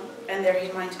Arizona, and there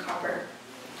he mined copper.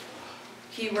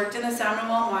 He worked in the San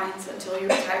Manuel mines until he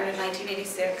retired in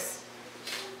 1986,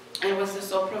 and was the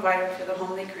sole provider for the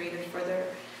home they created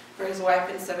for his wife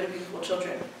and 7 beautiful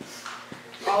children.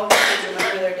 All of the kids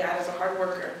remember their dad as a hard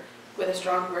worker with a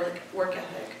strong work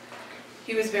ethic.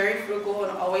 He was very frugal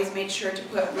and always made sure to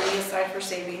put money aside for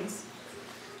savings,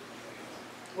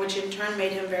 which in turn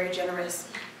made him very generous.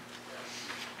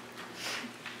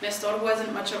 Nestor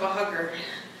wasn't much of a hugger,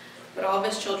 but all of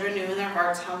his children knew in their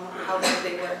hearts how loved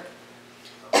they were.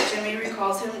 Jimmy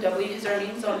recalls him doubling his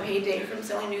earnings on payday from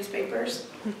selling newspapers.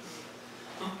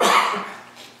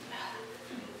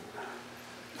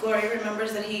 Gloria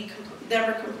remembers that he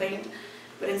never complained,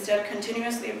 but instead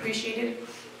continuously appreciated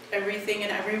everything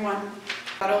and everyone.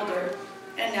 Got older,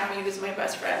 and now he was my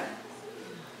best friend.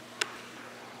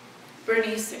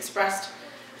 Bernice expressed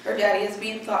her daddy as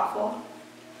being thoughtful.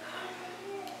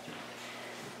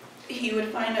 He would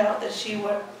find out that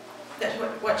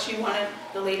what she wanted,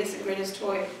 the latest and greatest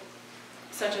toy,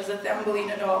 such as a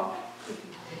Thumbelina doll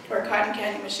or a cotton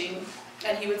candy machine,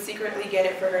 and he would secretly get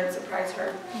it for her and surprise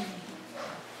her.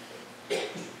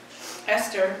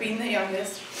 Esther, being the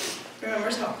youngest,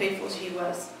 remembers how faithful she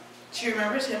was. She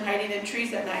remembers him hiding in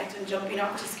trees at night and jumping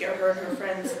off to scare her and her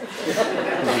friends.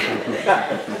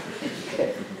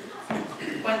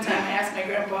 One time I asked my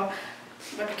grandpa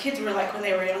what the kids were like when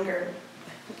they were younger.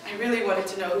 I really wanted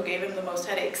to know who gave him the most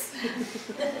headaches.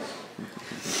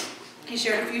 He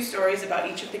shared a few stories about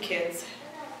each of the kids.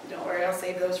 Don't worry, I'll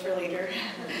save those for later.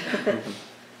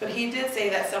 But he did say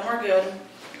that some were good,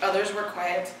 others were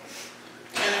quiet,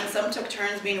 and then some took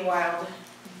turns being wild.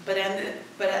 But in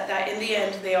the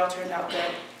end, they all turned out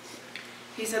good.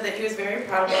 He said that he was very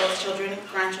proud of all his children,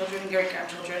 grandchildren, and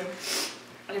great-grandchildren.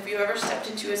 And if you ever stepped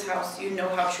into his house, you know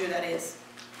how true that is.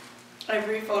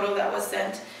 Every photo that was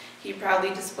sent, he proudly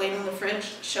displayed on the fridge,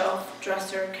 shelf,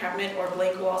 dresser, cabinet, or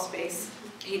blank wall space.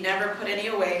 He never put any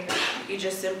away. He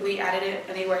just simply added it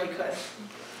anywhere he could.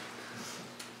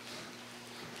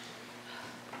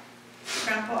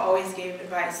 Grandpa always gave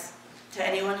advice to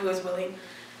anyone who was willing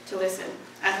to listen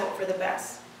and hope for the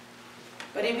best.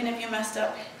 But even if you messed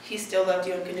up, he still loved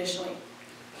you unconditionally.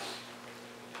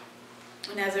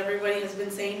 And as everybody has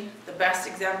been saying, the best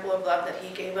example of love that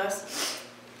he gave us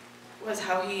was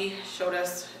how he showed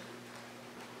us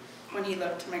when he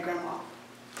loved my grandma.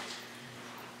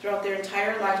 Throughout their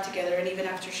entire life together, and even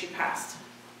after she passed.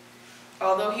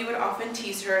 Although he would often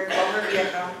tease her and call her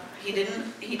vieja, he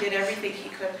did everything he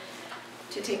could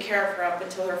to take care of her up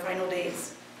until her final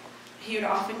days. He would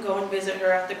often go and visit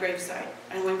her at the gravesite,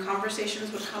 and when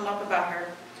conversations would come up about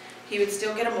her, he would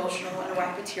still get emotional and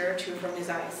wipe a tear or two from his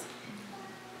eyes.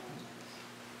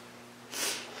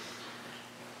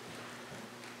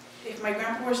 If my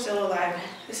grandpa were still alive,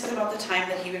 this is about the time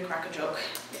that he would crack a joke.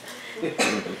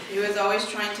 He was always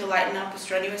trying to lighten up a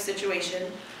strenuous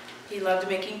situation. He loved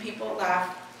making people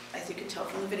laugh, as you can tell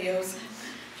from the videos.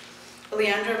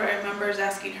 Leandra remembers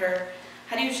asking her,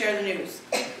 "How do you share the news?"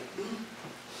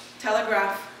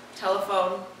 Telegraph,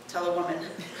 telephone, tell a woman.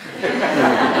 And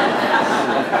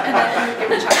then he would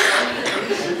give a chuckle.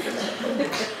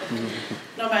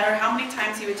 No matter how many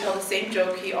times he would tell the same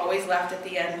joke, he always laughed at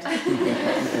the end.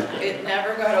 It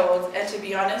never got old, and to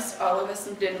be honest, all of us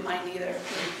didn't mind either.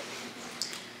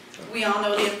 We all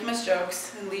know the infamous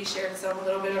jokes, and Lee shared some a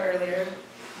little bit earlier.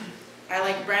 I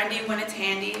like brandy when it's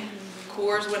handy,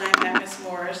 Coors when I'm at Miss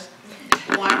Moore's,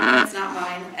 wine when it's not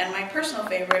mine, and my personal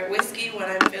favorite, whiskey when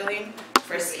I'm feeling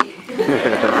frisky.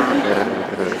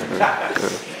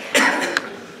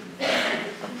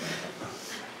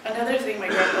 Another thing my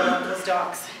grandpa loved was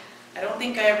dogs. I don't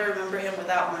think I ever remember him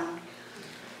without one.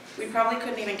 We probably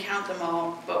couldn't even count them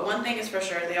all, but one thing is for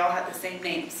sure, they all had the same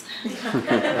names.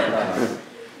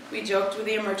 We joked with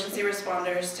the emergency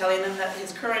responders, telling them that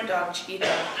his current dog,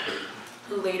 Chiquita,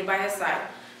 who laid by his side,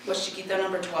 was Chiquita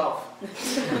number 12.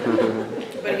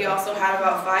 But he also had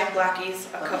about 5 blackies,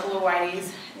 a couple of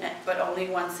whiteys, but only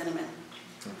 1 cinnamon.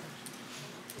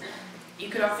 You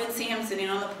could often see him sitting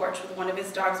on the porch with one of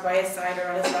his dogs by his side or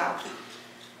on his lap,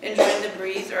 enjoying the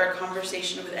breeze or a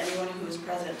conversation with anyone who was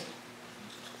present.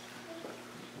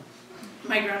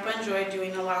 My grandpa enjoyed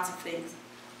doing lots of things,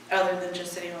 other than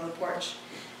just sitting on the porch.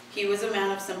 He was a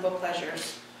man of simple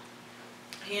pleasures.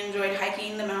 He enjoyed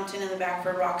hiking the mountain in the back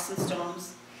for rocks and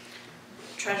stones,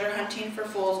 treasure hunting for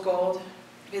fool's gold,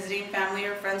 visiting family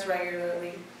or friends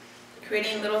regularly,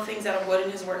 creating little things out of wood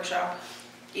in his workshop,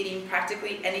 eating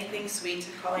practically anything sweet,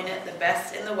 calling it the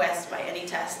best in the West by any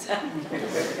test,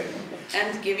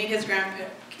 and giving his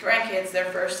grandkids their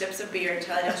first sips of beer and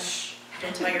telling us, shh,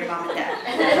 don't tell your mom and dad.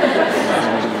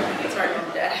 Sorry, mom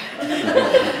and dad.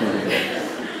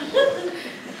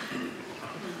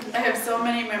 I have so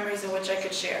many memories of which I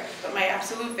could share, but my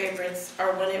absolute favorites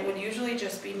are when it would usually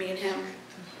just be me and him.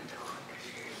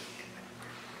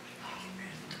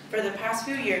 For the past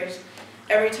few years,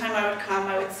 every time I would come,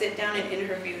 I would sit down and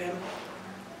interview him.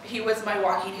 He was my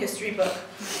walking history book.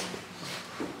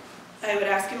 I would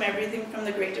ask him everything from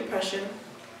the Great Depression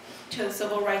to the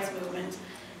Civil Rights Movement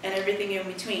and everything in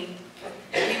between.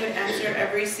 He would answer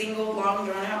every single long,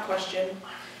 drawn-out question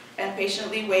and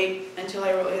patiently wait until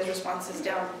I wrote his responses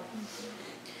down.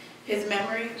 His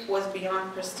memory was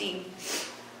beyond pristine.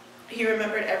 He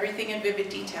remembered everything in vivid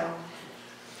detail.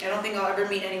 I don't think I'll ever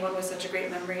meet anyone with such a great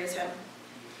memory as him.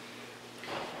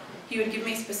 He would give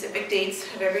me specific dates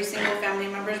of every single family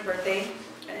member's birthday,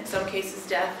 and in some cases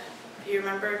death. He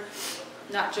remembered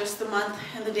not just the month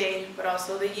and the day, but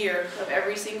also the year of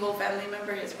every single family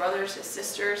member, his brothers, his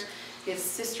sisters, his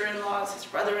sister-in-laws, his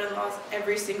brother-in-laws,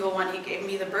 every single one. He gave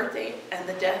me the birthday and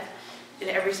the death in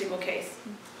every single case.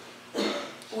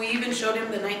 We even showed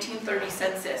him the 1930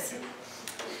 census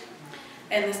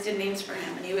and listed names for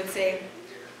him, and he would say,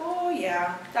 "Oh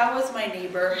yeah, that was my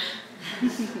neighbor."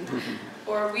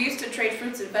 Or, "We used to trade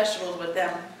fruits and vegetables with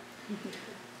them."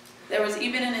 There was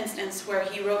even an instance where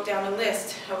he wrote down a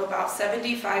list of about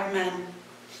 75 men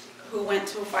who went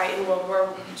to fight in World War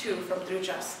II from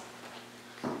Truchas.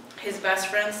 His best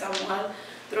friend, Samuel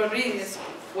Rodriguez,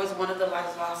 was one of the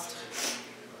lives lost.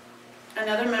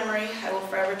 Another memory I will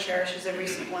forever cherish is a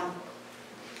recent one.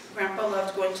 Grandpa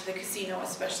loved going to the casino,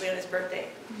 especially on his birthday.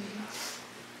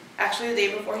 Actually, the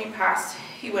day before he passed,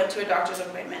 he went to a doctor's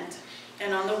appointment.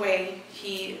 And on the way,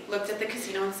 he looked at the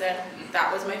casino and said,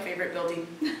 "That was my favorite building."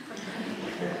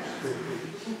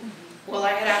 Well,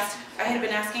 I had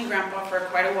been asking Grandpa for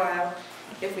quite a while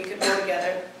if we could go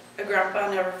together. But Grandpa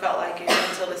never felt like it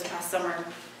until this past summer.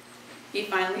 He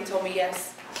finally told me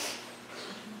yes.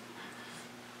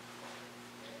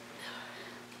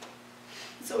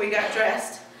 So we got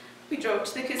dressed, we drove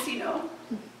to the casino,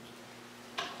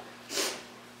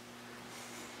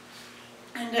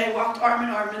 and I walked arm in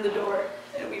arm in the door,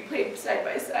 and we played side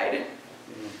by side.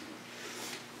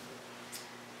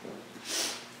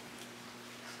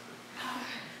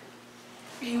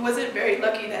 He wasn't very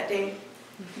lucky that day,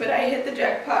 but I hit the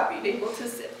jackpot being able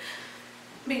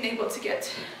to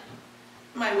get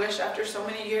my wish after so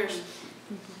many years.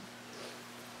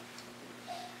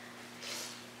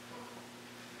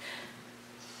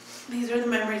 These are the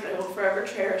memories I will forever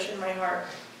cherish in my heart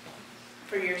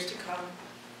for years to come.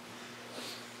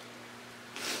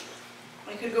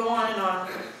 I could go on and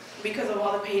on because of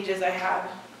all the pages I have,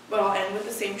 but I'll end with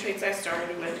the same traits I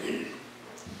started with.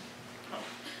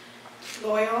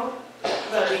 Loyal,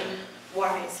 loving,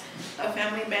 wise, a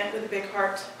family man with a big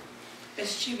heart,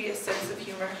 mischievous sense of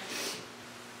humor,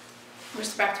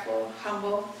 respectful,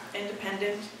 humble,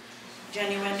 independent,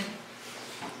 genuine,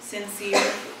 sincere,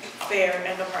 fair,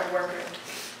 and a hard worker.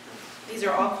 These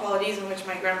are all qualities in which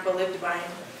my grandpa lived by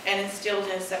and instilled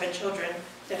in his 7 children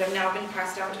that have now been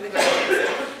passed down to the grandkids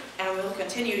and will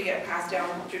continue to get passed down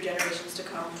through generations to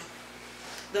come.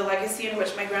 The legacy in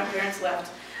which my grandparents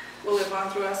left will live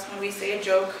on through us when we say a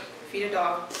joke, feed a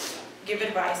dog, give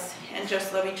advice, and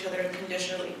just love each other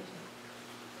unconditionally.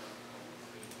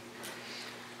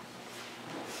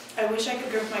 I wish I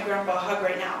could give my grandpa a hug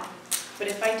right now, but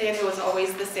if I did, it was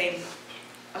always the same.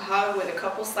 A hug with a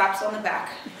couple slaps on the back.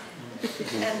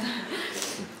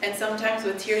 And sometimes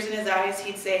with tears in his eyes,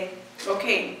 he'd say,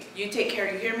 "Okay, you take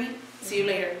care, you hear me? See you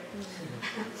later."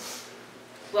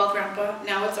 Well, Grandpa,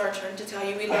 now it's our turn to tell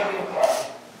you we love you.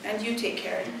 And you take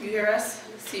care. You hear us?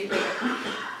 See you later.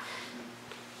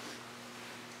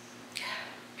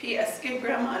 P.S. Give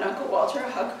Grandma and Uncle Walter a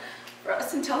hug for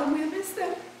us and tell them we miss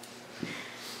them.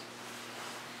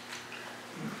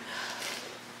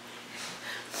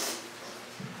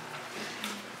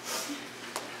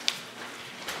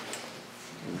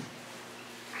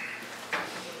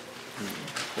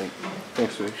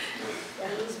 Thanks, Sue.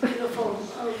 That was beautiful.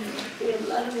 We have a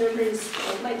lot of memories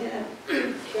of my dad,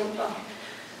 Grandpa,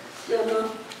 Grandma,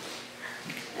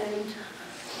 and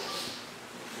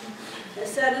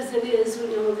as sad as it is, we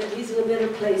know that he's in a better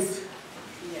place.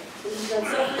 And he's not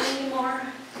suffering anymore,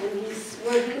 and he's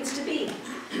where he needs to be.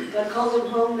 God called him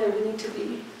home, and we need to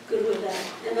be good with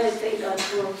that. And I thank God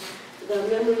for the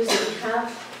memories that we have.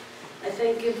 I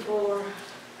thank him for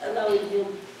allowing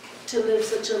him to live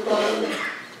such a long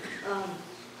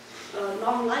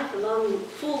life, a long,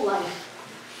 full life.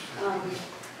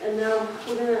 And now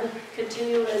we're going to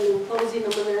continue, and in closing,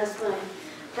 I'm going to ask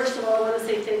first of all, I want to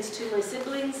say thanks to my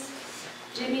siblings,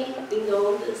 Jimmy, being the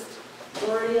oldest,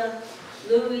 Gloria,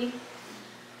 Louie,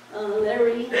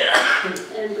 Larry,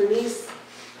 and Bernice.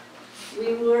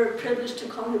 We were privileged to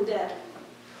call him Dad.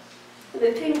 And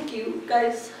I thank you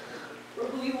guys for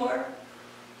who you are.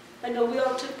 I know we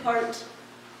all took part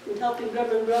in helping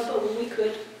Grandma and Grandpa when we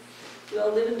could. We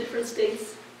all live in different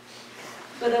states.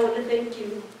 But I want to thank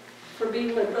you for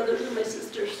being my brothers and my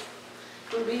sisters,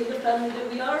 for being the family that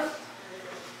we are,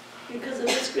 because of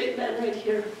this great man right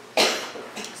here.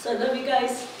 So I love you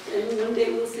guys, and one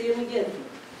day we'll see him again.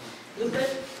 Lupe?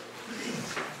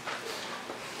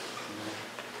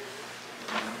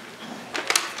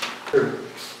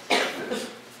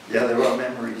 Yeah, there are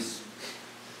memories.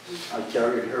 I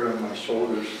carried her on my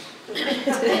shoulders from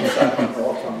San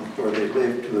Juan, from where they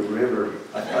lived, to the river.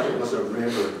 I thought it was a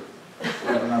river. We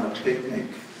went on a picnic.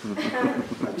 I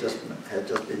had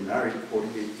just been married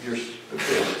 48 years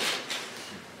ago.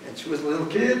 And she was a little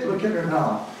kid. Look at her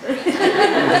now.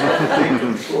 Big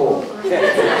control.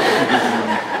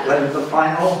 But in the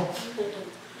final,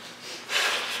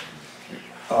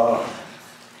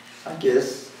 I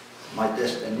guess my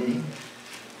destiny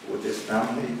with this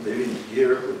family, living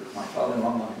here with my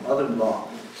father-in-law, my mother-in-law,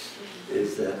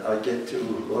 is that I get to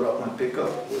load up my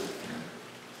pickup with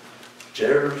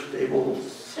chairs,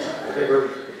 tables, whatever,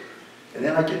 and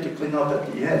then I get to clean up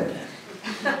at the end.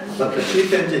 But the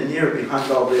chief engineer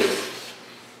behind all this,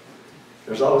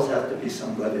 there's always had to be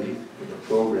somebody with a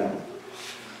program,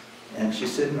 and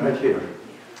she's sitting right here.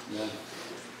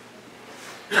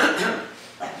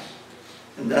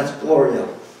 And that's Gloria.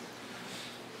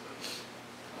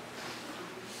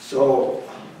 So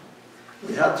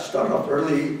we had to start off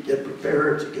early, get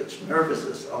prepared. She gets nervous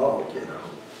as all get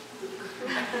out.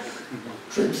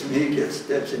 Trips me, gets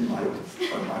steps on my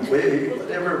way,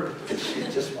 whatever, because she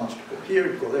just wants to go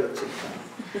here, go there at the same time.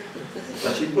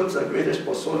 But she puts the greatest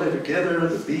pozole together,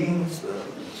 the beans, the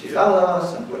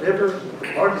enchiladas, and whatever, the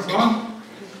party's on,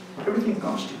 everything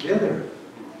comes together.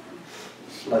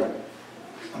 It's like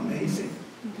amazing.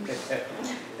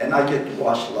 And I get to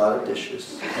wash a lot of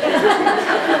dishes.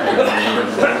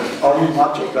 All you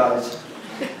macho guys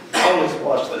always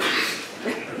wash dishes.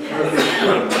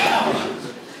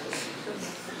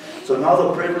 So now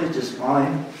the privilege is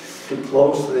mine to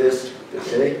close this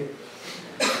today.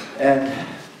 And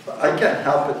I can't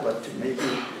help it but to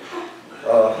maybe,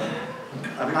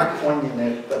 I'm not pointing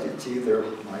it, but it's either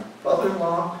my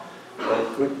father-in-law or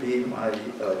it could be my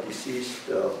deceased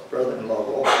brother-in-law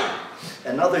also.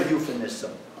 Another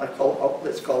euphemism,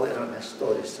 let's call it a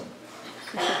Nestorism.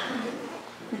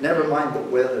 Never mind the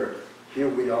weather, here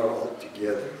we are all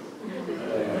together.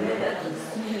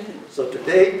 So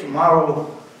today,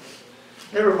 tomorrow,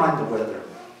 never mind the weather.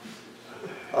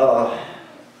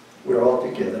 We're all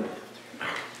together.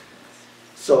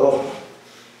 So,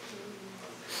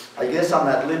 I guess I'm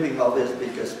not living all this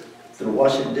because through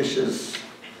washing dishes,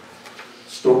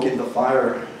 stoking the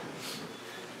fire,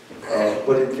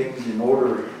 putting things in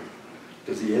order,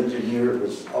 because the engineer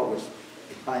was always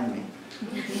behind me.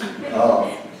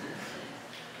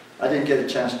 I didn't get a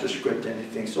chance to script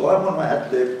anything, so I'm on my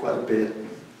ad-lib quite a bit.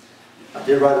 I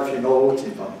did write a few notes.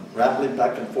 If I'm rambling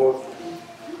back and forth,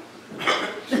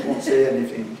 she won't say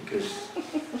anything because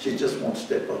she just won't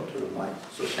step up to the mic,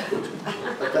 so she puts it.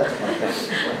 But that's my best.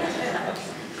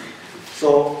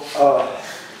 So,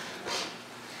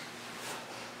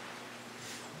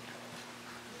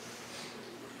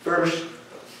 first,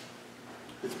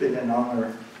 it's been an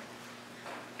honor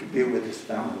to be with his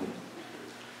family,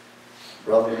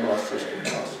 brother-in-law,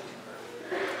 sister-in-law,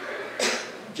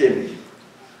 Jimmy,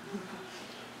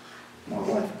 my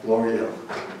wife Gloria.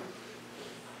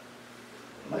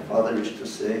 My father used to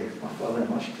say, my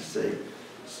father-in-law used to say,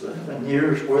 7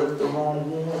 years worth the wrong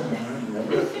woman,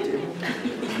 never did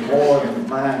more than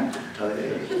man could tell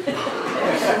you.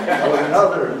 That was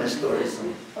another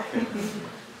Nestorism.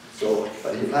 So,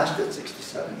 but he lasted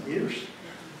 67 years.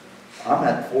 I'm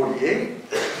at 48.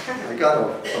 I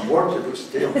got some work to do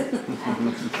still.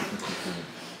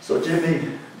 So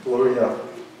Jimmy, Gloria,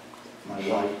 my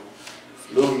wife,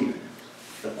 Louie,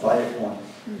 the quiet one,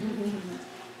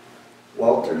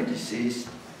 Walter, deceased,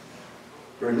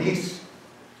 Bernice,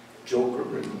 Joker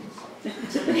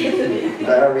Bernice,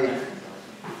 Larry,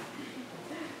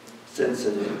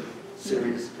 sensitive,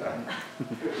 serious guy,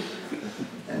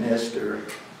 and Nestor,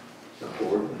 the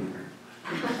board leader.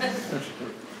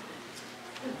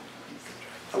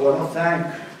 I want to thank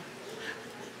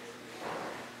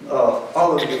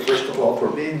all of you, first of all, for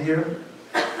being here,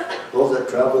 those that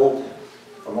traveled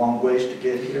a long ways to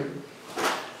get here.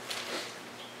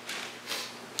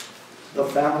 the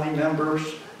family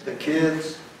members, the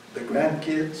kids, the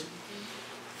grandkids.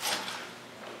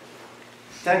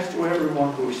 Thanks to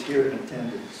everyone who is here in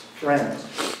attendance, friends,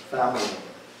 family,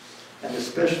 and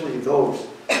especially those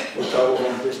who travel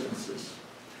long distances.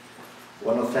 I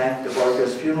want to thank the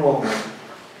Vargas Funeral Home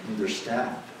and their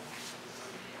staff.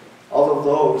 All of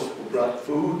those who brought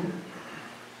food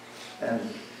and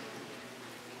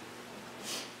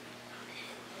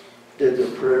did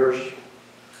their prayers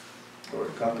or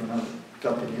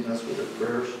accompanied us with their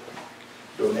prayers,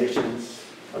 donations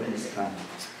of any kind.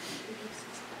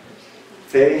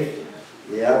 Faith,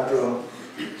 Leandro,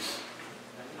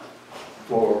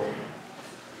 for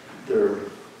their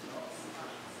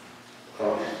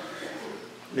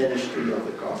ministry of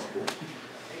the gospel.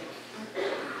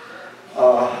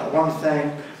 I want to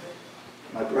thank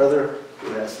my brother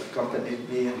who has accompanied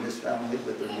me and this family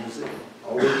with their music,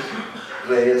 always,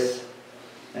 Reyes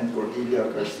and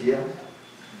Cordelia Garcia.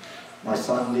 My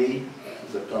son Lee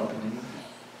is accompanying me.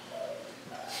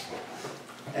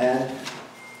 And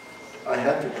I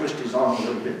had to twist his arm a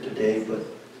little bit today, but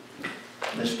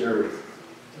Mr.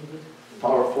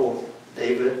 Powerful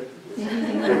David,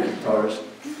 great guitarist,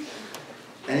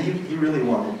 and he really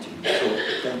wanted to, so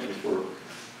thank you for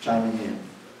chiming in.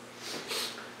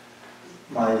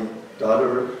 My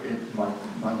daughter, my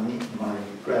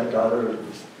granddaughter,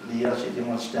 Leah, she didn't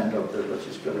want to stand up there, but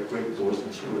she's got a great voice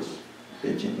and she was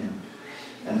pitching in.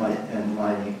 And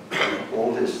my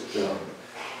oldest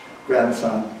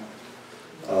grandson,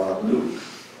 Luke.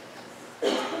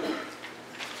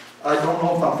 I don't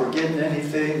know if I'm forgetting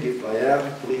anything. If I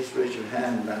am, please raise your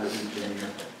hand, Madam Engineer.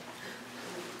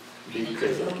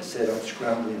 Because, like I said, I'm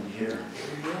scrambling here.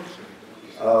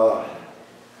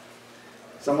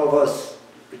 Some of us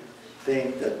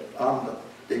think that I'm the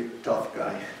big tough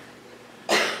guy.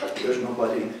 There's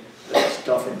nobody that's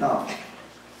tough enough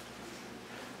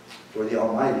for the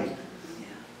Almighty.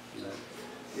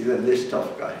 Even this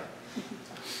tough guy.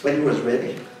 But he was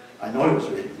ready. I know he was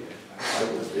ready. I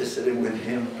was visiting with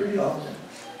him pretty often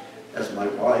as my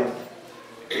wife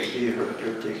would be her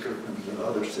caretaker when the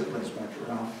other siblings went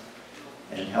around,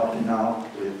 and helping out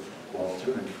with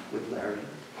Walter and with Larry.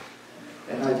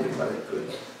 And I did what I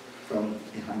could from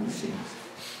behind the scenes.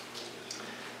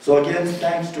 So again,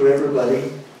 thanks to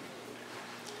everybody.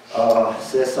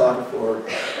 Cesar for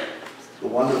the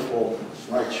wonderful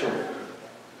slideshow.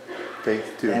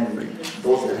 Faith too. And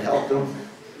those that helped them,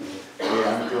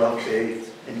 Leandra, Faith,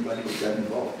 anybody who got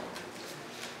involved.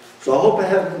 So I hope I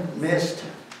haven't missed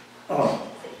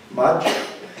much.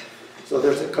 So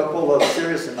there's a couple of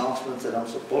serious announcements that I'm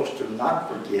supposed to not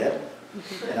forget,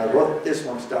 and I wrote this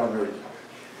one's down already.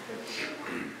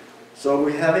 So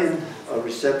we're having a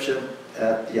reception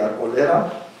at the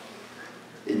Arboleda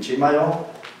in Chimayo.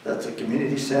 That's a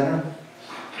community center.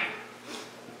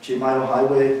 Chimayo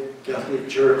Highway, Catholic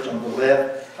Church on the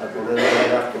left, Arboleda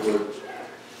right afterwards.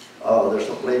 There's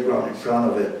a playground in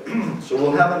front of it. So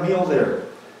we'll have a meal there.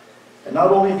 And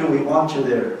not only do we want you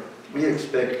there, we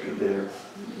expect you there.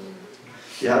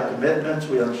 If you have commitments,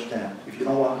 we understand. If you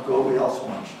don't want to go, we also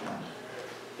understand.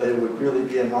 But it would really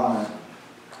be an honor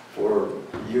for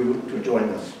you to join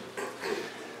us.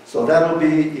 So that'll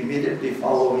be immediately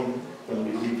following when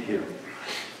we leave here.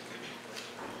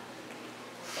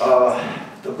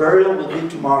 The burial will be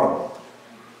tomorrow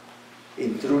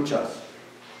in Truchas,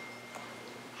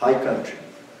 high country.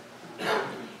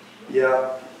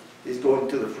 Yeah, he's going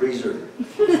to the freezer.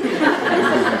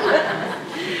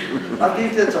 I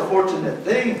think that's a fortunate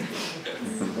thing.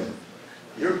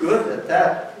 You're good at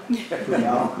that for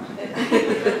now.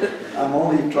 I'm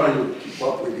only trying to keep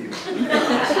up with you.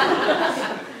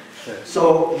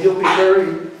 So he'll be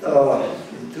buried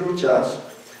in Truchas.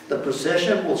 The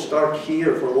procession will start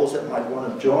here for those that might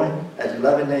want to join at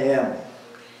 11 a.m.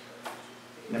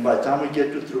 And by the time we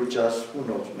get to Truchas, who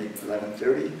knows, maybe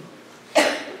 11:30.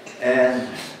 And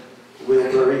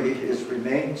we'll bury his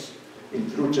remains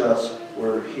in Truchas,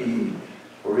 where he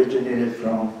originated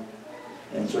from.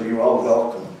 And so you're all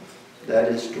welcome. That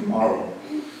is tomorrow.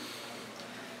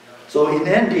 So in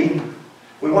ending,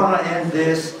 we want to end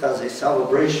this as a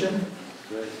celebration.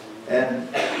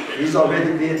 And he's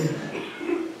already been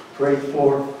prayed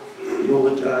for,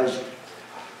 eulogized.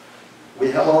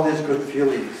 We have all these good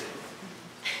feelings.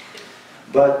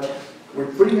 But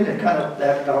we're bringing it kind of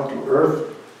back down to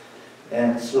earth.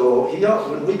 And so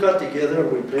when we got together,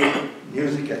 we played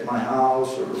music at my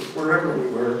house or wherever we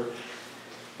were.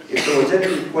 If there was any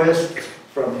request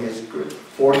from his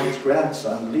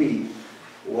grandson, Lee,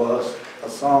 was a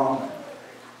song,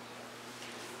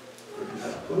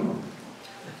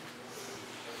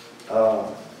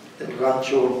 El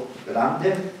Rancho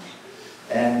Grande,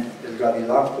 and El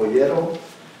Gavilán Pollero.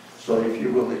 So if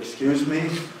you will excuse me,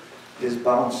 this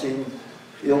bouncing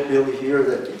hillbilly here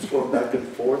that keeps going back and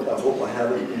forth, I hope I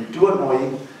haven't been too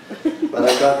annoying, but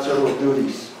I got several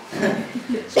duties.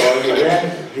 So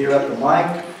again, here at the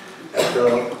mic, at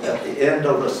the end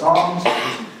of the songs,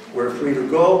 we're free to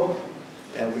go,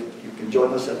 and you can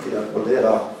join us at the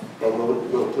Arboleda. But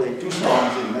we'll play 2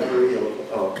 songs in memory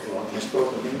of Nestor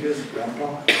Dominguez,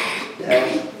 Grandpa,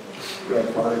 Dad,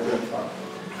 Grandfather, Grandfather.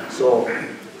 So,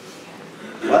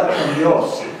 welcome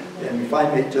Dios, and if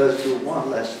I may just do one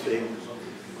last thing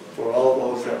for all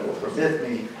those that will permit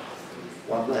me,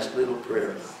 one last little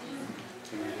prayer.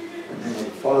 In the name of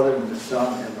the Father, and the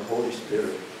Son, and the Holy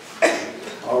Spirit.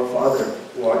 Our Father,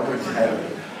 who art in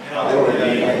heaven, hallowed be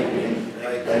thy name.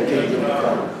 Thy kingdom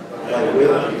come, thy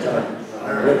will be done, on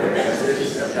earth as it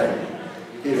is in heaven.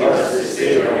 Give us this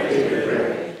day our daily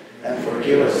bread, and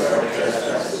forgive us our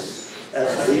trespasses,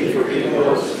 as we forgive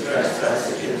those who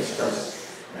trespass against us.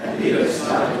 And lead us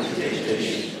not into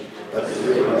temptation, but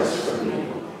deliver us from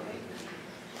evil.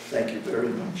 Thank you very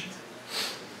much.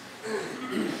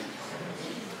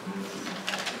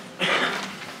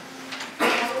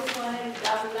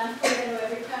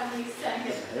 Every time we sang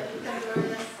it,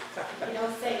 you know,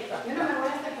 say, yo no me voy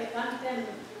hasta que canten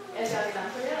el Gavilán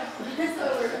Pollero. So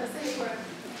we're going to sing for him.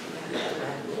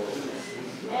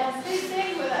 And please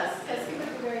sing with us, because he would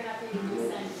be very happy if you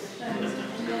sang.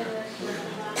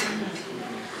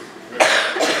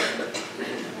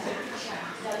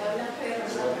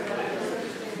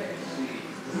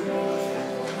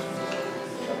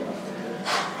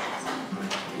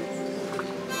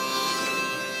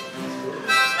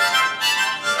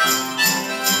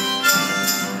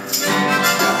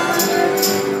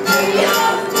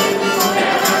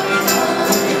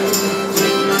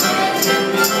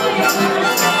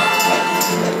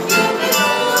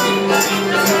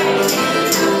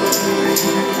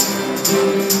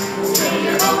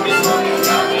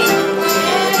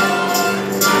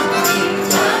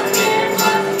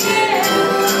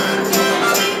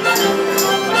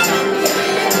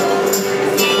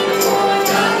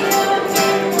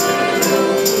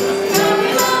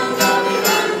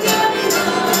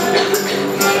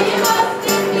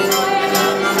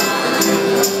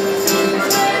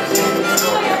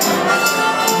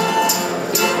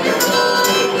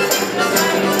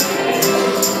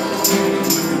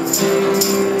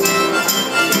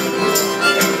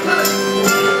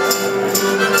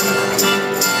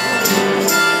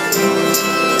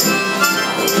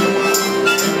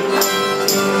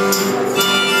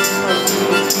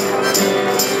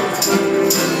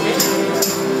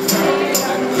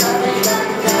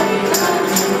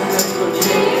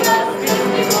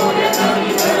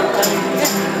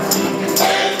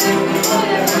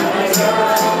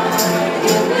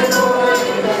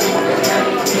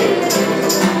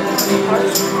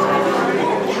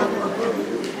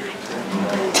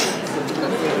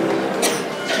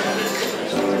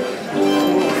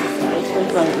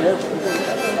 Thank you.